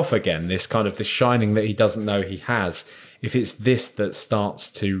kick off again, this Shining that he doesn't know he has, if it's this that starts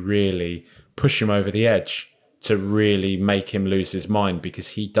to really push him over the edge, to really make him lose his mind, because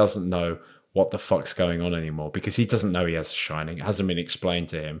he doesn't know what the fuck's going on anymore, because he doesn't know he has a Shining. It hasn't been explained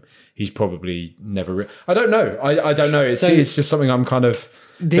to him. He's probably never... I don't know. I don't know. It's just something I'm kind of...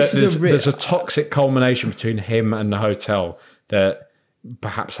 There's a toxic culmination between him and the hotel that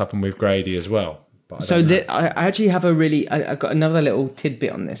perhaps happened with Grady as well. I actually have I've got another little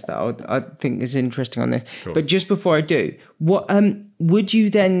tidbit on this that I think is interesting on this. Cool. But just before I do, what would you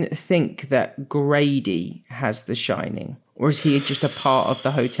then think that Grady has the Shining, or is he just a part of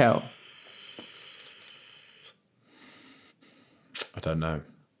the hotel? I don't know.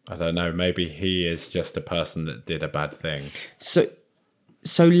 Maybe he is just a person that did a bad thing. So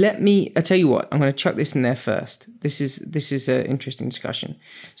I tell you what, I'm going to chuck this in there first. This is an interesting discussion.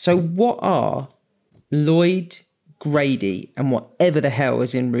 So what are Lloyd, Grady, and whatever the hell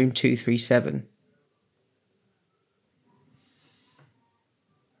is in room 237?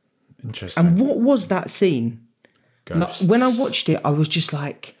 Interesting. And what was that scene? Ghosts. Like, when I watched it, I was just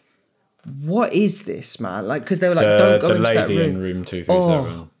like, what is this, man? Like, because they were like, don't go into that room. The lady in room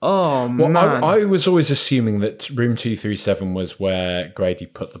 237. Oh man. I was always assuming that room 237 was where Grady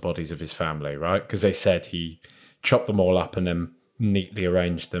put the bodies of his family, right? Because they said he chopped them all up and then neatly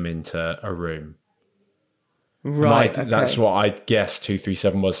arranged them into a room. Right. Okay. That's what I guess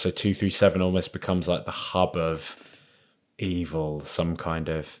 237 was. So 237 almost becomes like the hub of evil, some kind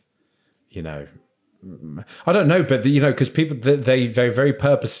of, I don't know, but because people they very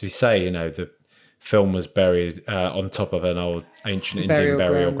purposely say the film was buried on top of an old ancient Indian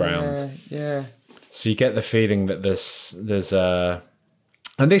burial ground. Yeah. So you get the feeling that there's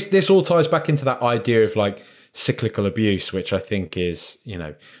and this all ties back into that idea of like cyclical abuse, which I think is we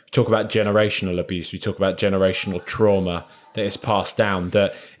talk about generational abuse, we talk about generational trauma that is passed down.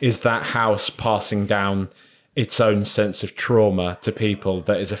 That is that house passing down its own sense of trauma to people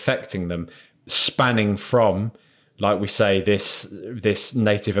that is affecting them, spanning from, like we say, this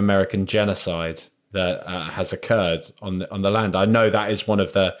Native American genocide that has occurred on the land. I know that is one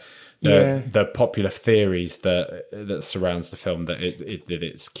of the popular theories that surrounds the film, that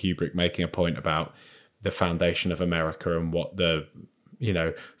it's Kubrick making a point about the foundation of America and what the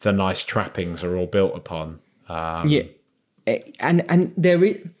nice trappings are all built upon. And there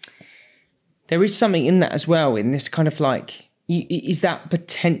is something in that as well, in this kind of like, is that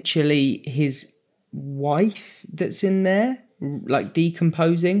potentially his wife that's in there, like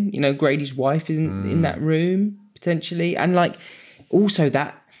decomposing? Grady's wife is in that room potentially, and like also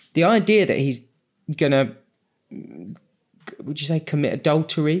that the idea that he's gonna, would you say, commit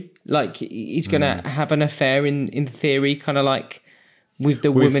adultery? Like he's gonna have an affair in theory, kind of like with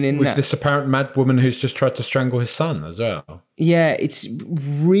the woman in with this apparent mad woman who's just tried to strangle his son as well. Yeah, it's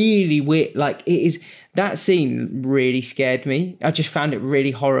really weird. Like it is. That scene really scared me. I just found it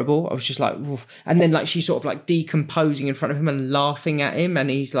really horrible. I was just like, oof. And then like she's sort of like decomposing in front of him and laughing at him, and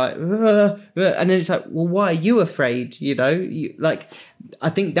he's like, and then it's like, well, why are you afraid? Like I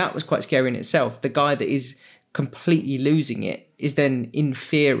think that was quite scary in itself. The guy that is completely losing it is then in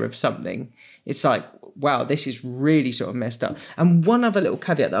fear of something. It's like, wow, this is really sort of messed up. And one other little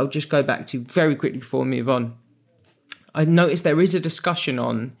caveat that I'll just go back to very quickly before we move on. I noticed there is a discussion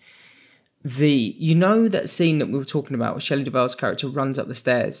on that scene that we were talking about where Shelley Duvall's character runs up the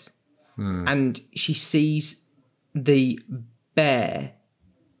stairs and she sees the bear,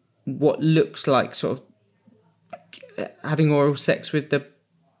 what looks like sort of having oral sex with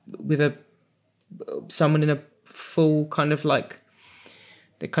someone in a full kind of like,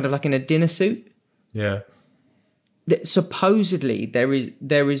 they're kind of like in a dinner suit. Yeah. That supposedly there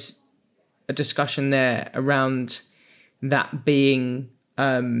is a discussion there around that being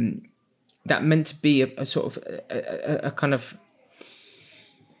that meant to be a sort of a kind of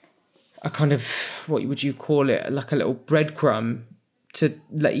what would you call it, like a little breadcrumb to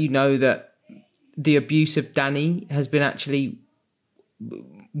let you know that the abuse of Danny has been actually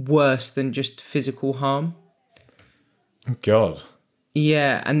worse than just physical harm. God.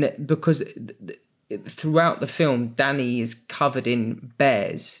 Yeah, and because throughout the film, Danny is covered in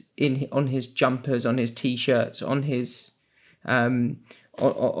bears on his jumpers, on his t-shirts, on his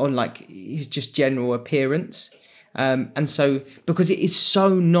on like his just general appearance, and so because it is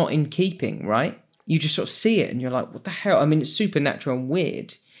so not in keeping, right? You just sort of see it and you're like, what the hell? I mean, it's supernatural and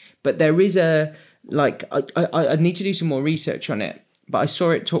weird, but there is a like I need to do some more research on it. but I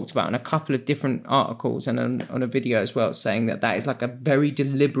saw it talked about in a couple of different articles and on a video as well, saying that is like a very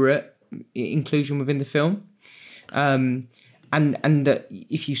deliberate inclusion within the film. And that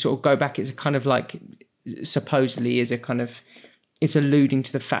if you sort of go back, it's a kind of like supposedly is a kind of, it's alluding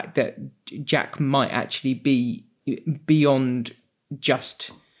to the fact that Jack might actually be beyond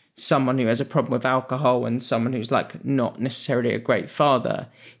just someone who has a problem with alcohol and someone who's like not necessarily a great father.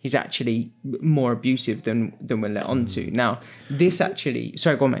 He's actually more abusive than we're let on to. Now, this actually...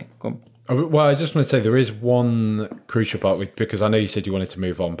 Sorry, go on, mate. Go on. Well, I just want to say there is one crucial part, because I know you said you wanted to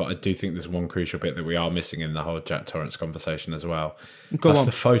move on, but I do think there's one crucial bit that we are missing in the whole Jack Torrance conversation as well. That's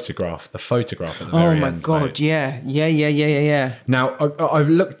the photograph at the very end. Oh my God, mate. Yeah. Now, I've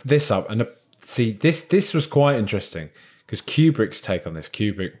looked this up, and see, this was quite interesting, because Kubrick's take on this,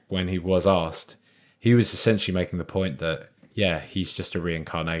 Kubrick, when he was asked, he was essentially making the point that, yeah, he's just a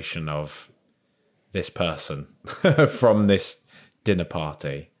reincarnation of this person from this dinner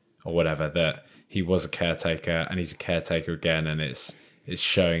party or whatever, that he was a caretaker and he's a caretaker again, and it's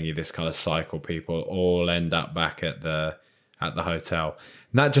showing you this kind of cycle. People all end up back at the hotel.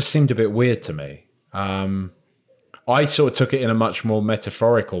 And that just seemed a bit weird to me. I sort of took it in a much more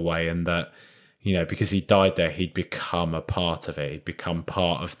metaphorical way, in that, you know, because he died there, he'd become a part of it. He'd become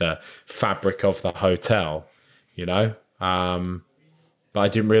part of the fabric of the hotel, you know? But I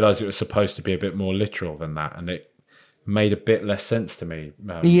didn't realise it was supposed to be a bit more literal than that. And it made a bit less sense to me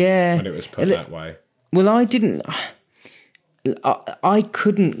when it was put that way. Well, I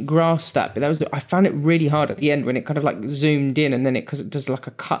couldn't grasp that, but I found it really hard at the end when it kind of like zoomed in, and then because it does like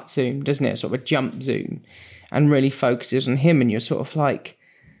a cut zoom, doesn't it? Sort of a jump zoom, and really focuses on him, and you're sort of like,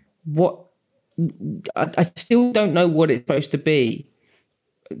 what? I still don't know what it's supposed to be,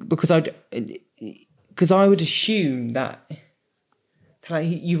 because I would assume that like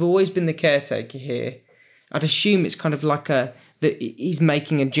you've always been the caretaker here. I'd assume it's kind of like that he's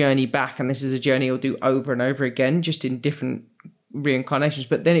making a journey back, and this is a journey he'll do over and over again, just in different reincarnations.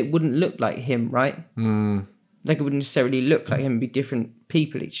 But then it wouldn't look like him, right? Like it wouldn't necessarily look like him, it'd be different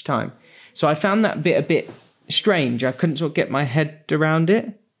people each time. So I found that bit a bit strange. I couldn't sort of get my head around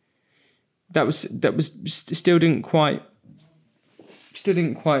it. That was still didn't quite sort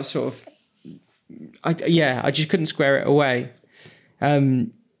of. I just couldn't square it away.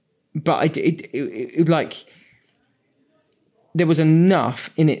 But it like there was enough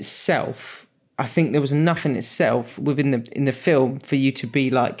in itself. I think there was enough in itself within the film for you to be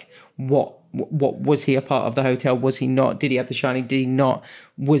like, what was he a part of the hotel? Was he not? Did he have the shining? Did he not?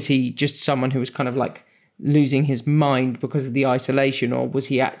 Was he just someone who was kind of like losing his mind because of the isolation, or was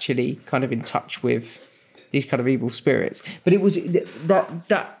he actually kind of in touch with these kind of evil spirits? But it was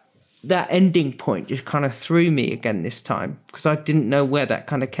that ending point just kind of threw me again this time, because I didn't know where that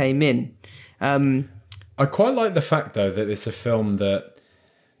kind of came in. I quite like the fact, though, that it's a film that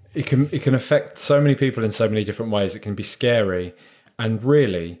it can affect so many people in so many different ways. It can be scary, and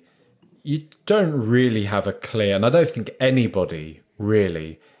really, you don't really have a clear, and I don't think anybody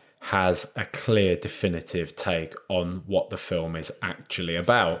really has a clear, definitive take on what the film is actually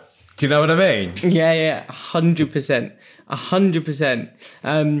about. Do you know what I mean? Yeah, 100%. 100%.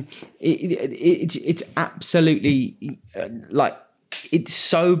 It's absolutely like, it's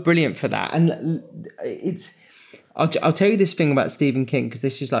so brilliant for that. And I'll tell you this thing about Stephen King, because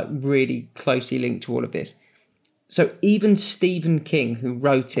this is like really closely linked to all of this. So even Stephen King, who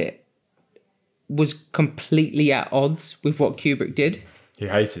wrote it, was completely at odds with what Kubrick did. He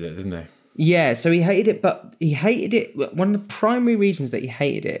hated it, didn't he? Yeah, so he hated it, but he hated it. One of the primary reasons that he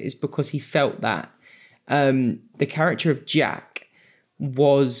hated it is because he felt that the character of Jack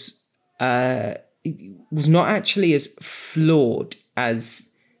was not actually as flawed as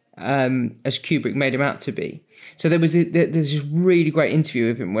Kubrick made him out to be. So there's this really great interview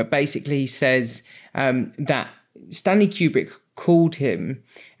with him where basically he says that Stanley Kubrick called him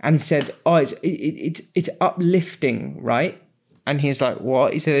and said, "Oh, it's uplifting, right?" And he's like,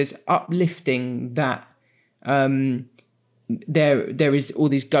 "What?" He said, "It's uplifting that there is all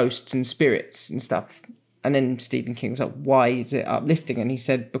these ghosts and spirits and stuff." And then Stephen King was like, "Why is it uplifting?" And he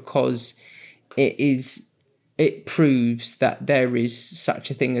said, "Because it proves that there is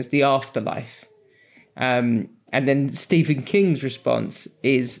such a thing as the afterlife." And then Stephen King's response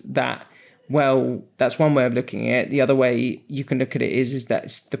is that, well, that's one way of looking at it. The other way you can look at it is that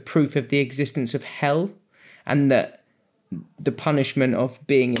it's the proof of the existence of hell, and that the punishment of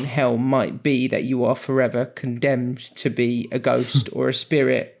being in hell might be that you are forever condemned to be a ghost or a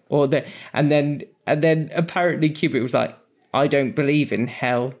spirit, and then apparently Kubrick was like, "I don't believe in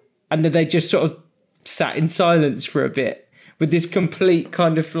hell," and then they just sort of sat in silence for a bit with this complete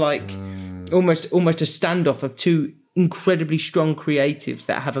kind of like almost a standoff of two incredibly strong creatives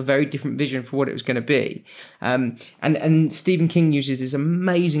that have a very different vision for what it was going to be. And Stephen King uses this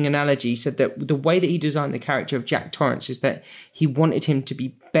amazing analogy. He said that the way that he designed the character of Jack Torrance is that he wanted him to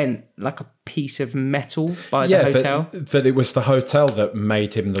be bent like a piece of metal by the hotel. But it was the hotel that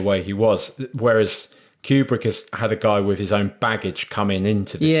made him the way he was, whereas Kubrick has had a guy with his own baggage coming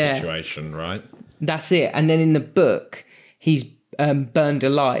into this situation, right? That's it. And then in the book, he's burned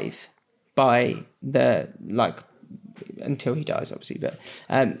alive by until he dies, obviously, but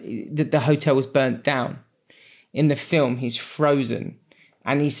the hotel was burnt down. In the film, he's frozen.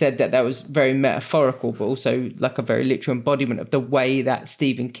 And he said that was very metaphorical, but also like a very literal embodiment of the way that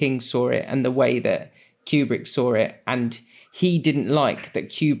Stephen King saw it and the way that Kubrick saw it. And he didn't like that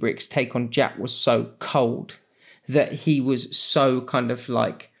Kubrick's take on Jack was so cold, that he was so kind of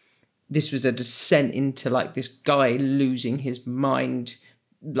like, this was a descent into like this guy losing his mind,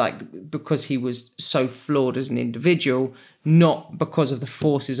 like because he was so flawed as an individual, not because of the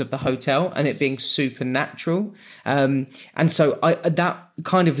forces of the hotel and it being supernatural. And so that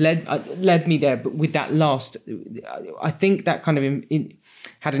kind of led me there. But with that last, I think that kind of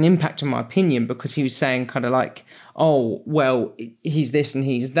had an impact on my opinion, because he was saying kind of like, oh, well, he's this and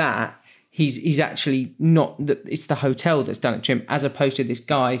he's that. He's actually not, that it's the hotel that's done it to him, as opposed to this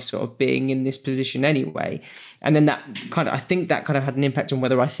guy sort of being in this position anyway. And then I think that kind of had an impact on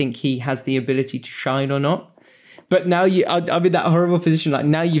whether I think he has the ability to shine or not. But now I'm in that horrible position. Like,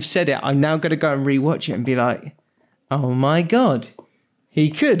 now you've said it, I'm now going to go and rewatch it and be like, oh my God, he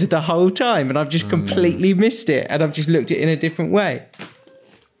could the whole time. And I've just completely missed it. And I've just looked at it in a different way.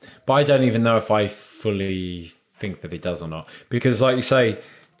 But I don't even know if I fully think that he does or not. Because like you say,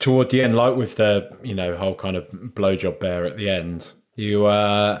 toward the end, like with the, whole kind of blowjob bear at the end,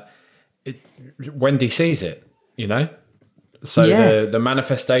 Wendy sees it, So the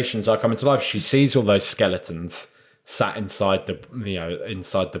manifestations are coming to life. She sees all those skeletons sat inside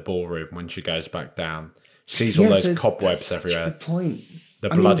the ballroom when she goes back down. She sees all those cobwebs everywhere. Good point. The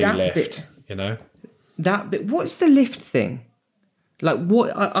bloody lift, That bit. What's the lift thing? Like,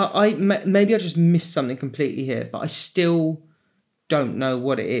 what? I maybe I just missed something completely here, but I still don't know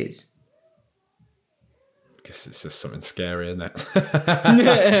what it is. Because it's just something scary, isn't it?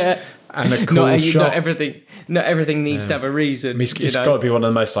 And a cool shot. Not everything needs to have a reason. It's got to be one of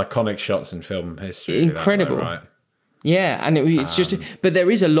the most iconic shots in film history. Incredible, right? Yeah, and it's just. But there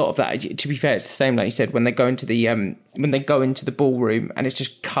is a lot of that. To be fair, it's the same, like you said, when they go into the ballroom and it's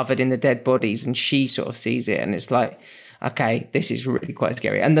just covered in the dead bodies, and she sort of sees it, and it's like, okay, this is really quite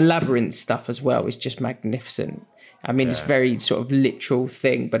scary. And the labyrinth stuff as well is just magnificent. I mean, it's a very sort of literal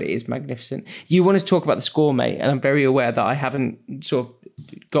thing, but it is magnificent. You wanted to talk about the score, mate, and I'm very aware that I haven't sort of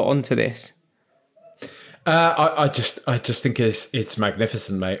got onto this. I just think it's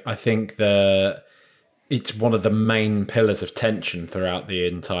magnificent, mate. I think it's one of the main pillars of tension throughout the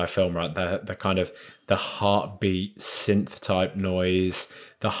entire film, right? The kind of the heartbeat synth type noise,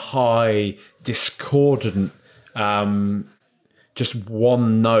 the high discordant, just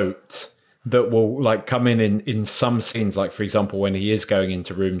one note that will like come in some scenes, like for example when he is going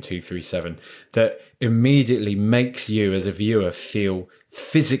into room 237, that immediately makes you as a viewer feel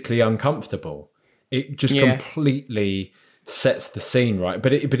physically uncomfortable. It just completely sets the scene, right?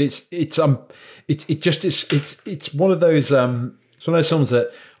 But it's one of those films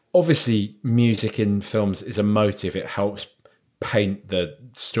that obviously music in films is emotive. It helps paint the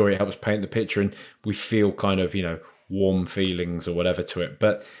story, it helps paint the picture, and we feel kind of warm feelings or whatever to it.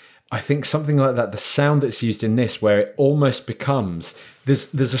 But I think something like that, the sound that's used in this, where it almost becomes,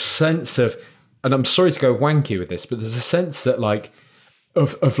 there's a sense of, and I'm sorry to go wanky with this, but there's a sense that like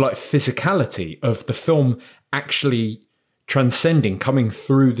of like physicality of the film actually transcending, coming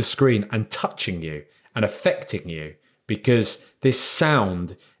through the screen and touching you and affecting you, because this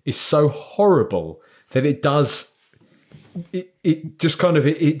sound is so horrible that it just kind of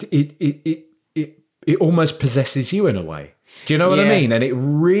it almost possesses you in a way. Do you know what I mean? And it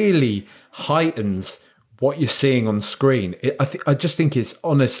really heightens what you're seeing on screen. I just think it's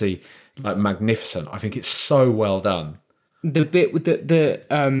honestly like magnificent. I think it's so well done. The bit with the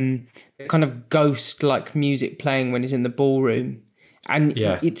kind of ghost-like music playing when he's in the ballroom, and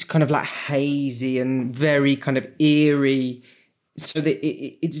it's kind of like hazy and very kind of eerie. So that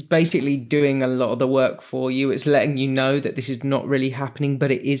it's basically doing a lot of the work for you. It's letting you know that this is not really happening,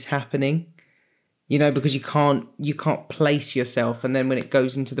 but it is happening. Because you can't place yourself, and then when it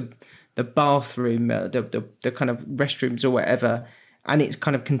goes into the bathroom, the kind of restrooms or whatever, and it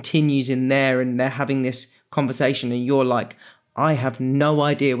kind of continues in there, and they're having this conversation, and you're like, I have no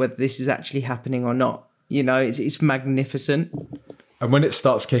idea whether this is actually happening or not. It's magnificent. And when it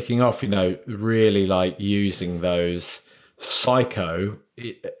starts kicking off, really like using those psycho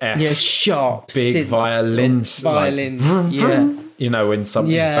sharp big violins, violins, like, vroom, vroom, when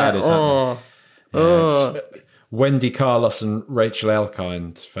something bad is happening. Wendy Carlos and Rachel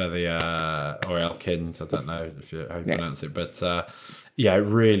Elkind for the or Elkind, I don't know how you pronounce it, but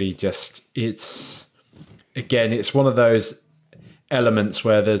really just it's one of those elements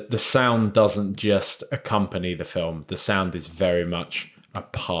where the sound doesn't just accompany the film. The sound is very much a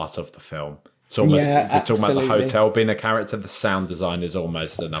part of the film. It's almost, if we're talking about the hotel being a character, the sound design is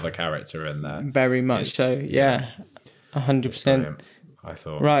almost another character in there. Very much so, 100%. I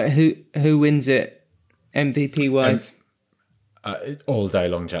thought. Right, who wins it MVP wise? All day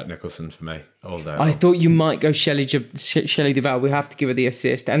long, Jack Nicholson for me. All day long. I thought you might go Shelley Duvall. We have to give her the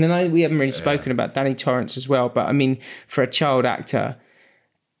assist. And then we haven't really spoken about Danny Torrance as well. But I mean, for a child actor,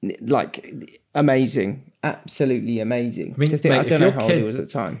 like amazing. Absolutely amazing. I don't know how old he was at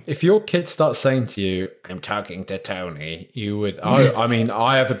the time. If your kid starts saying to you, "I'm talking to Tony," you would.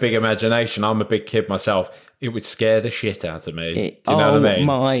 I have a big imagination. I'm a big kid myself. It would scare the shit out of me. Do you know what I mean?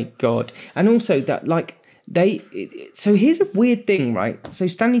 Oh my God! And also that, like, so here's a weird thing, right? So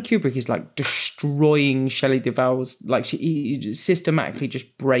Stanley Kubrick is like destroying Shelley Duvall's, like he systematically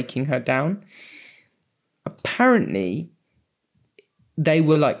just breaking her down. Apparently, they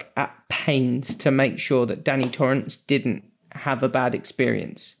were like at pains to make sure that Danny Torrance didn't have a bad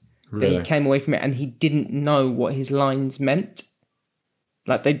experience. Really? That he came away from it and he didn't know what his lines meant.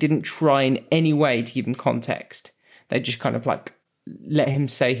 Like they didn't try in any way to give him context. They just kind of like let him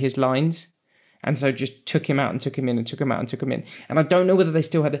say his lines. And so just took him out and took him in and took him out and took him in. And I don't know whether they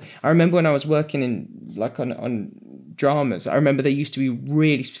still had I remember when I was working in like on dramas, I remember there used to be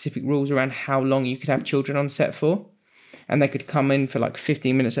really specific rules around how long you could have children on set for. And they could come in for like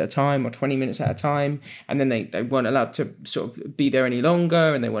 15 minutes at a time or 20 minutes at a time. And then they weren't allowed to sort of be there any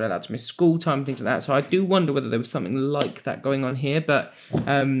longer and they weren't allowed to miss school time, things like that. So I do wonder whether there was something like that going on here. But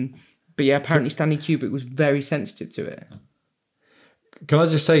yeah, apparently Stanley Kubrick was very sensitive to it. Can I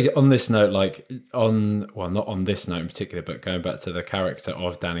just say on this note, not on this note in particular, but going back to the character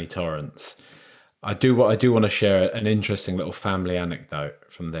of Danny Torrance, I do want to share an interesting little family anecdote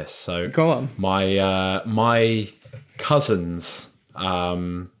from this. So go on. My cousin's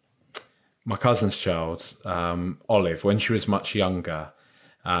child, Olive, when she was much younger,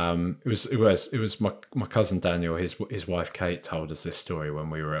 it was my cousin Daniel, his wife Kate told us this story when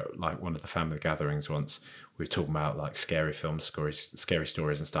we were at like one of the family gatherings once. We were talking about like scary films, scary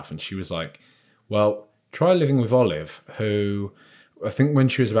stories and stuff, and she was like, "Well, try living with Olive, who I think when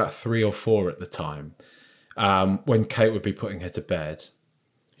she was about 3 or 4 at the time, when Kate would be putting her to bed,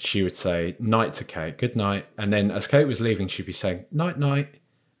 she would say night to Kate, good night. And then as Kate was leaving, she'd be saying night, night.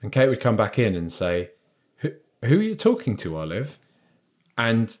 And Kate would come back in and say, who are you talking to, Olive?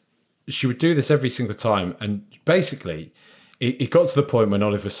 And she would do this every single time. And basically, it got to the point when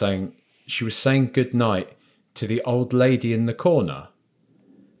Olive was saying, she was saying good night to the old lady in the corner.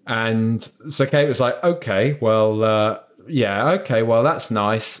 And so Kate was like, okay, well, that's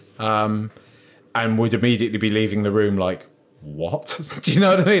nice. And would immediately be leaving the room like, what? Do you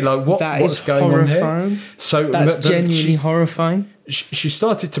know what I mean? Like, what's going horrifying. on here? So that's genuinely horrifying. She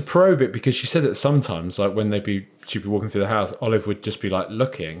started to probe it because she said that sometimes, like when she'd be walking through the house, Olive would just be like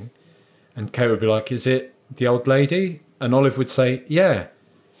looking, and Kate would be like, "Is it the old lady?" And Olive would say, "Yeah,"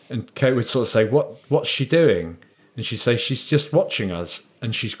 and Kate would sort of say, "What's she doing?" And she'd say, "She's just watching us,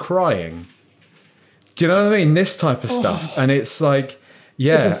 and she's crying." Do you know what I mean? This type of stuff, and it's like.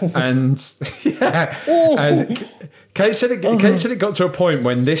 Yeah, and and Kate said it got to a point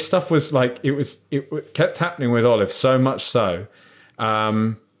when this stuff was like it kept happening with Olive so much so.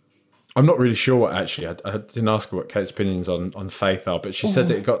 I'm not really sure what actually. I didn't ask her what Kate's opinions on faith are, but she said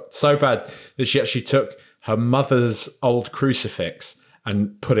that it got so bad that she actually took her mother's old crucifix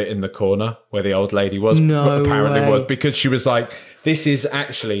and put it in the corner where the old lady was. No apparently way. Was because she was like, this is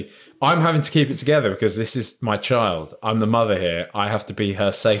actually. I'm having to keep it together because this is my child. I'm the mother here. I have to be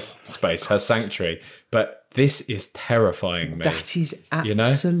her safe space, her sanctuary. But this is terrifying me. That is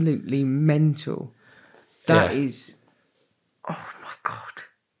absolutely mental. That is... Oh, my God.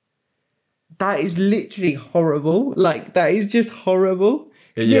 That is literally horrible. Like, that is just horrible.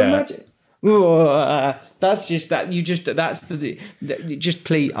 Can you imagine? That's just that. That's the... Just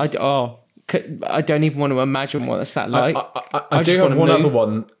please... I don't even want to imagine what that's like. I do have one other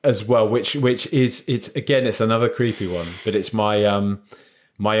one as well, which is it's another creepy one, but it's my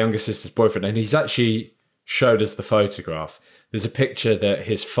my younger sister's boyfriend, and he's actually showed us the photograph. There's a picture that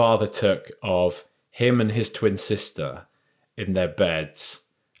his father took of him and his twin sister in their beds,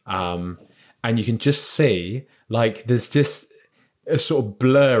 and you can just see like there's just a sort of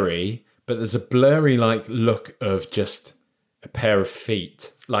blurry, but there's a blurry like look of just a pair of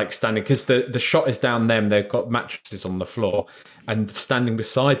feet like standing, because the shot is down them, they've got mattresses on the floor, and standing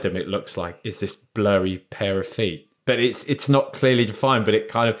beside them it looks like is this blurry pair of feet, but it's not clearly defined, but it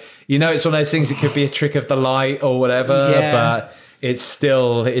kind of, it's one of those things, it could be a trick of the light or whatever, but it's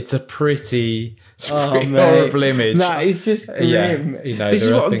a pretty horrible image. That is just grim. This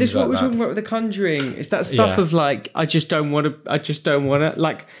is what we're talking about with The Conjuring. It's that stuff of like, I just don't want to,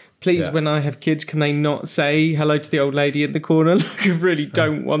 like, please, when I have kids, can they not say hello to the old lady in the corner? Like, I really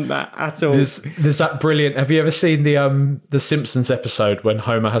don't want that at all. There's that brilliant. Have you ever seen the Simpsons episode when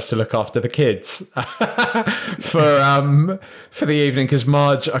Homer has to look after the kids for the evening, because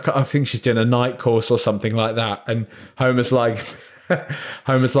Marge, I think she's doing a night course or something like that, and Homer's lying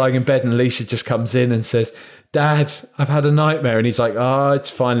in bed, and Lisa just comes in and says, "Dad, I've had a nightmare." And he's like, "Oh, it's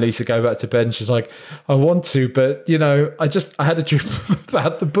fine, Lisa, go back to bed." And she's like, "I want to, but I had a dream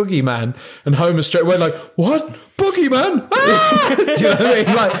about the boogeyman." And Homer straight away like, "What? Boogeyman?" Ah! Do you know what I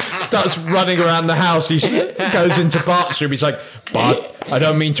mean? Like, starts running around the house. He goes into Bart's room. He's like, "Bart, I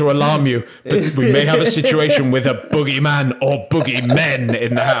don't mean to alarm you, but we may have a situation with a boogeyman or boogeymen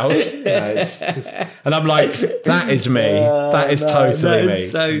in the house." And I'm like, that is me. That is totally me.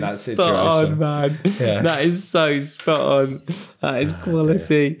 So in that situation. Spot on, man. Yeah. That is so spot on. That is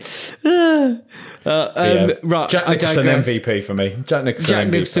quality. Right, Jack Nicholson MVP for me. Jack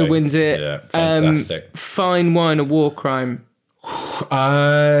Nicholson wins it. Yeah, fantastic. Fine wine, a war crime.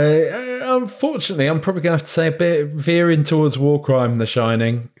 Unfortunately, I'm probably going to have to say a bit veering towards war crime, The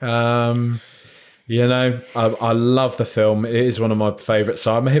Shining. I love the film. It is one of my favourites.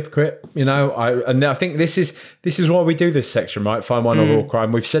 So I'm a hypocrite, I think this is why we do this section, right? Fine wine or war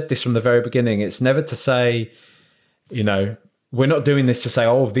crime. We've said this from the very beginning. It's never to say, we're not doing this to say,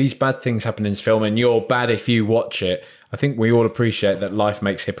 oh, these bad things happen in this film and you're bad if you watch it. I think we all appreciate that life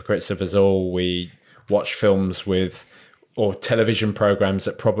makes hypocrites of us all. We watch films or television programs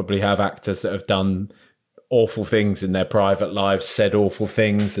that probably have actors that have done awful things in their private lives, said awful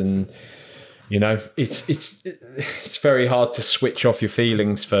things, and it's very hard to switch off your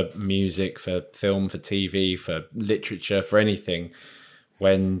feelings for music, for film, for TV, for literature, for anything,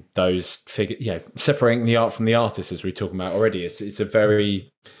 when those figures, separating the art from the artist, as we were talking about already, it's a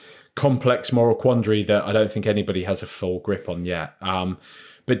very complex moral quandary that I don't think anybody has a full grip on yet.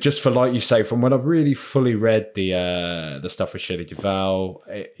 But just for, like you say, from when I really fully read the stuff with Shelley Duvall,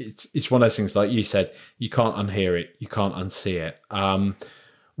 it's one of those things, like you said, you can't unhear it, you can't unsee it.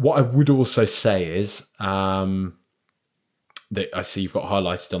 What I would also say is that I see you've got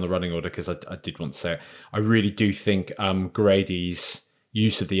highlighted on the running order, because I did want to say it. I really do think Grady's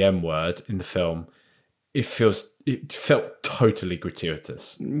use of the M word in the film, it felt totally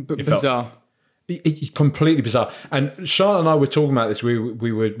gratuitous. But bizarre. It's completely bizarre. And Charlotte and I were talking about this. We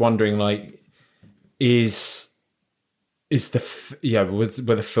were wondering, like, were the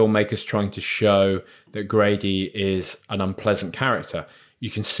filmmakers trying to show that Grady is an unpleasant character? You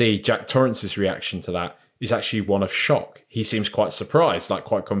can see Jack Torrance's reaction to that is actually one of shock. He seems quite surprised, like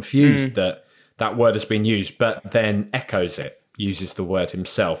quite confused that word has been used, but then echoes it, uses the word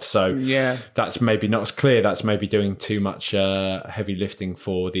himself. So that's maybe not as clear. That's maybe doing too much heavy lifting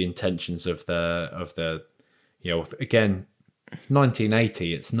for the intentions of the again, it's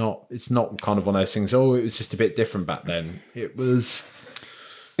 1980. It's not kind of one of those things. Oh, it was just a bit different back then. It was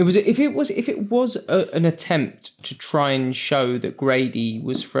if it was an attempt to try and show that Grady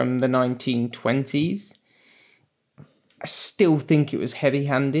was from the 1920s, I still think it was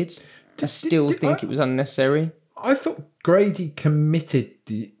heavy-handed. I still think it was unnecessary. I thought Grady committed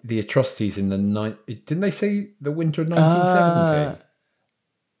the atrocities in the didn't they say the winter of 1970?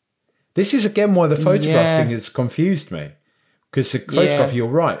 This is again why the photograph thing has confused me, because the photograph, you're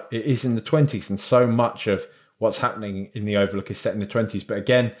right, it is in the 20s, and so much of what's happening in the Overlook is set in the 20s. But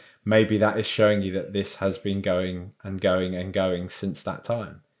again, maybe that is showing you that this has been going and going and going since that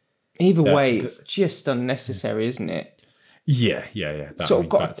time. Either way, it's just unnecessary, isn't it? Yeah. Sort of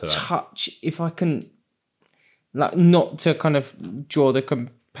got a touch, if I can, like, not to kind of draw the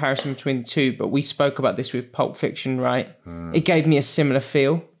comparison between the two, but we spoke about this with Pulp Fiction, right? It gave me a similar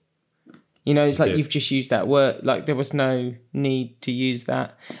feel. It's like you've just used that word, like there was no need to use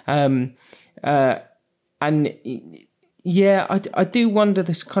that. And I do wonder,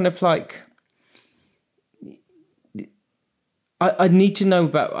 this kind of like, I'd need to know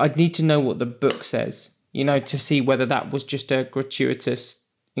what the book says, to see whether that was just a gratuitous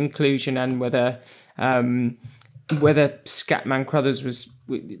inclusion, and whether Scatman Crothers was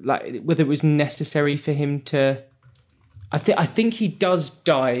like, whether it was necessary for him to I think he does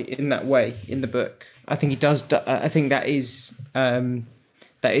die in that way in the book. I think he does. I think that is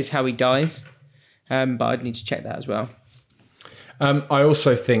how he dies. But I'd need to check that as well. I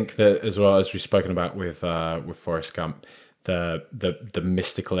also think that, as well as we've spoken about with Forrest Gump, the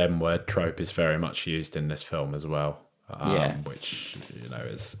mystical M word trope is very much used in this film as well. Which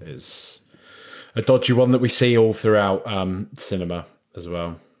is a dodgy one that we see all throughout cinema as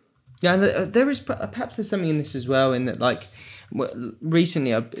well. Yeah, and there is perhaps there's something in this as well, in that like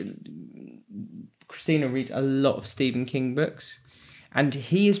recently Christina reads a lot of Stephen King books, and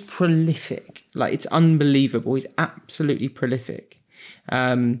he is prolific. Like, it's unbelievable. He's absolutely prolific.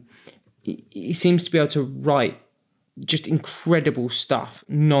 He seems to be able to write just incredible stuff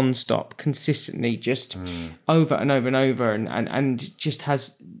non-stop, consistently, just over and over and over, and just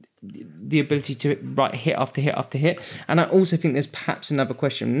has the ability to write hit after hit after hit. And I also think there's perhaps another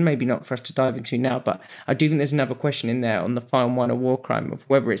question, maybe not for us to dive into now, but I do think there's another question in there on the final one of War Crime of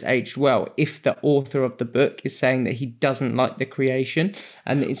whether it's aged well, if the author of the book is saying that he doesn't like the creation,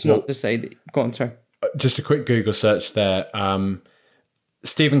 and it's not to say that... Go on, sorry. Just a quick Google search there.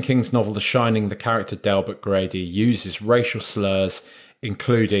 Stephen King's novel The Shining, the character Delbert Grady uses racial slurs,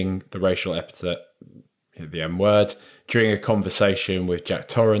 including the racial epithet, the M word, during a conversation with Jack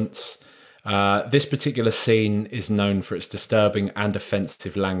Torrance. This particular scene is known for its disturbing and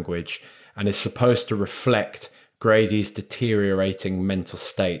offensive language and is supposed to reflect Grady's deteriorating mental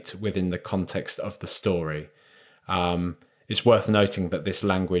state within the context of the story. It's worth noting that this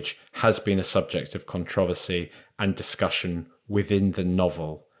language has been a subject of controversy and discussion within the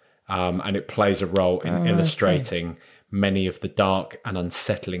novel, and it plays a role in illustrating many of the dark and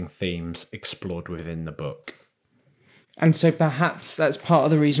unsettling themes explored within the book. And so perhaps that's part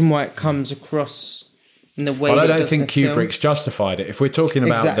of the reason why it comes across in the way. Well, I don't think Kubrick's justified it. If we're talking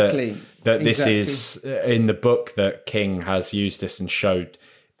about that this Exactly. is in the book, that King has used this and showed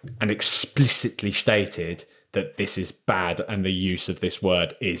and explicitly stated that this is bad, and the use of this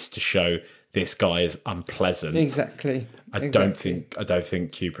word is to show this guy is unpleasant. Exactly. I don't think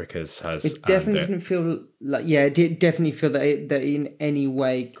Kubrick has. It definitely didn't feel like. Yeah, it did definitely feel that it in any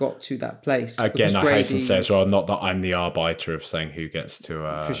way got to that place. Again, I hasten to say as well, not that I'm the arbiter of saying who gets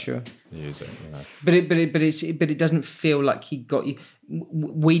to for sure use it. You know. But it doesn't feel like he got you.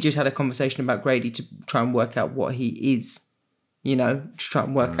 We just had a conversation about Grady to try and work out what he is. You know, to try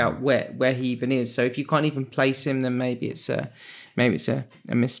and work out where he even is. So if you can't even place him, then maybe it's a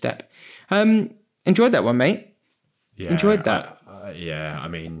misstep. Enjoyed that one, mate. Yeah, enjoyed that. I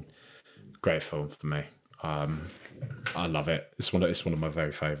mean, great film for me. I love it. It's one of my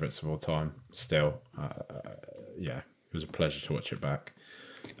very favourites of all time. Still, it was a pleasure to watch it back.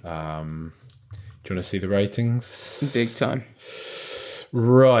 Do you want to see the ratings? Big time.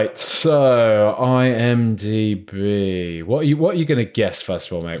 Right, so IMDb. What are you going to guess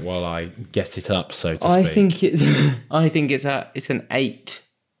first of all, mate? While I get it up, so to speak. I think it's an 8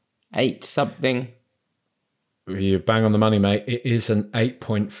 something. You bang on the money, mate. It is an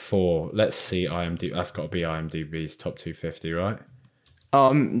 8.4. Let's see IMDb. That's got to be IMDb's top 250, right?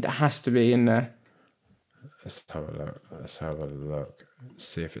 That has to be in there. Let's have a look.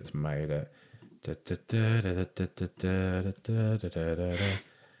 See if it's made it. Let's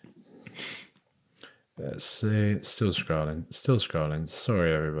see. Still scrolling.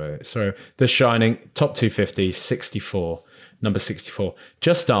 Sorry, everybody. Sorry. The Shining, top 250, 64. Number 64.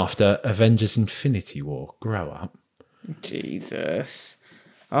 Just after Avengers Infinity War. Grow up. Jesus.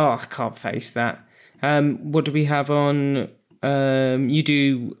 Oh, I can't face that. What do we have on? You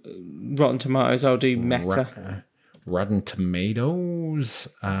do Rotten Tomatoes, I'll do Meta. Rotten Tomatoes.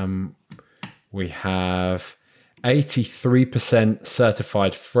 We have 83%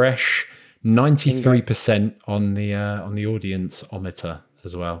 certified fresh, 93% on the audience-ometer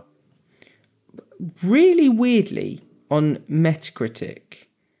as well. Really weirdly, on Metacritic,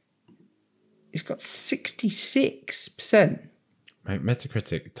 it's got 66%. Mate,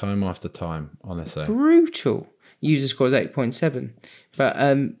 Metacritic, time after time, honestly. Brutal. User score is 8.7. But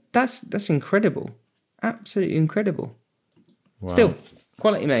that's incredible. Absolutely incredible. Wow. Still,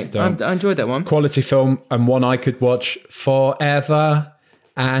 quality, mate. I enjoyed that one. Quality film, and one I could watch forever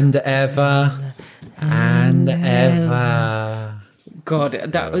and ever and ever. God,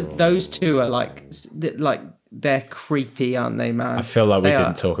 those two are like they're creepy, aren't they, man? I feel like we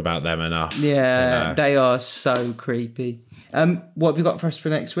didn't talk about them enough. Yeah, you know? They are so creepy. What have you got for us for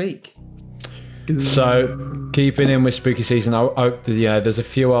next week? So, keeping in with spooky season, there's a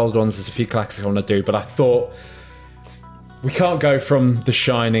few old ones, there's a few classics I want to do, but I thought we can't go from The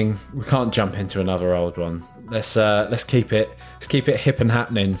Shining. We can't jump into another old one. Let's keep it hip and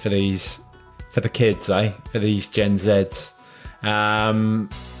happening for these for the kids, for these Gen Zs.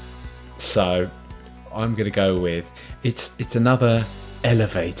 So I'm going to go with it's another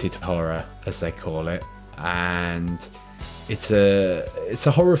elevated horror, as they call it, and it's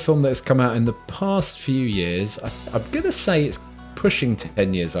a horror film that has come out in the past few years. I'm going to say it's pushing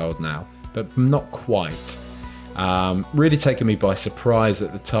 10 years old now, but not quite. Really taken me by surprise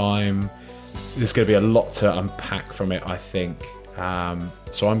at the time. There's going to be a lot to unpack from it, I think.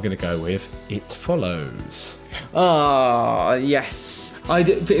 So I'm going to go with It Follows. Oh, yes.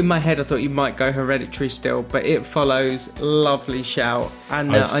 In my head, I thought you might go Hereditary still, but It Follows, lovely shout.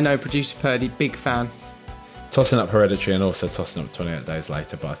 And I know producer Purdy, big fan. Tossing up Hereditary and also tossing up 28 Days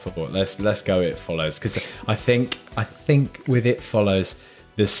Later, but I thought let's go It Follows, because I think with It Follows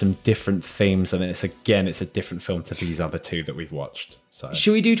there's some different themes, and it's a different film to these other two that we've watched. So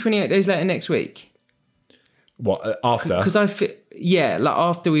should we do 28 Days Later next week? What, after? Because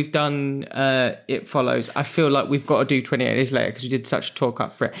after we've done It Follows, I feel like we've got to do 28 Days Later because we did such talk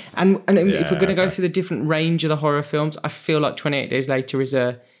up for it. And if we're going to go through the different range of the horror films, I feel like 28 Days Later is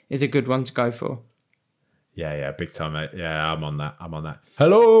a good one to go for. Yeah, big time, mate. Yeah, I'm on that.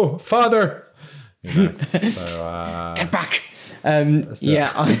 Hello, father. So, get back. I'm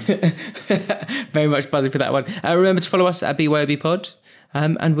very much buzzing for that one. Remember to follow us at BYOB Pod,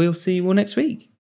 and we'll see you all next week.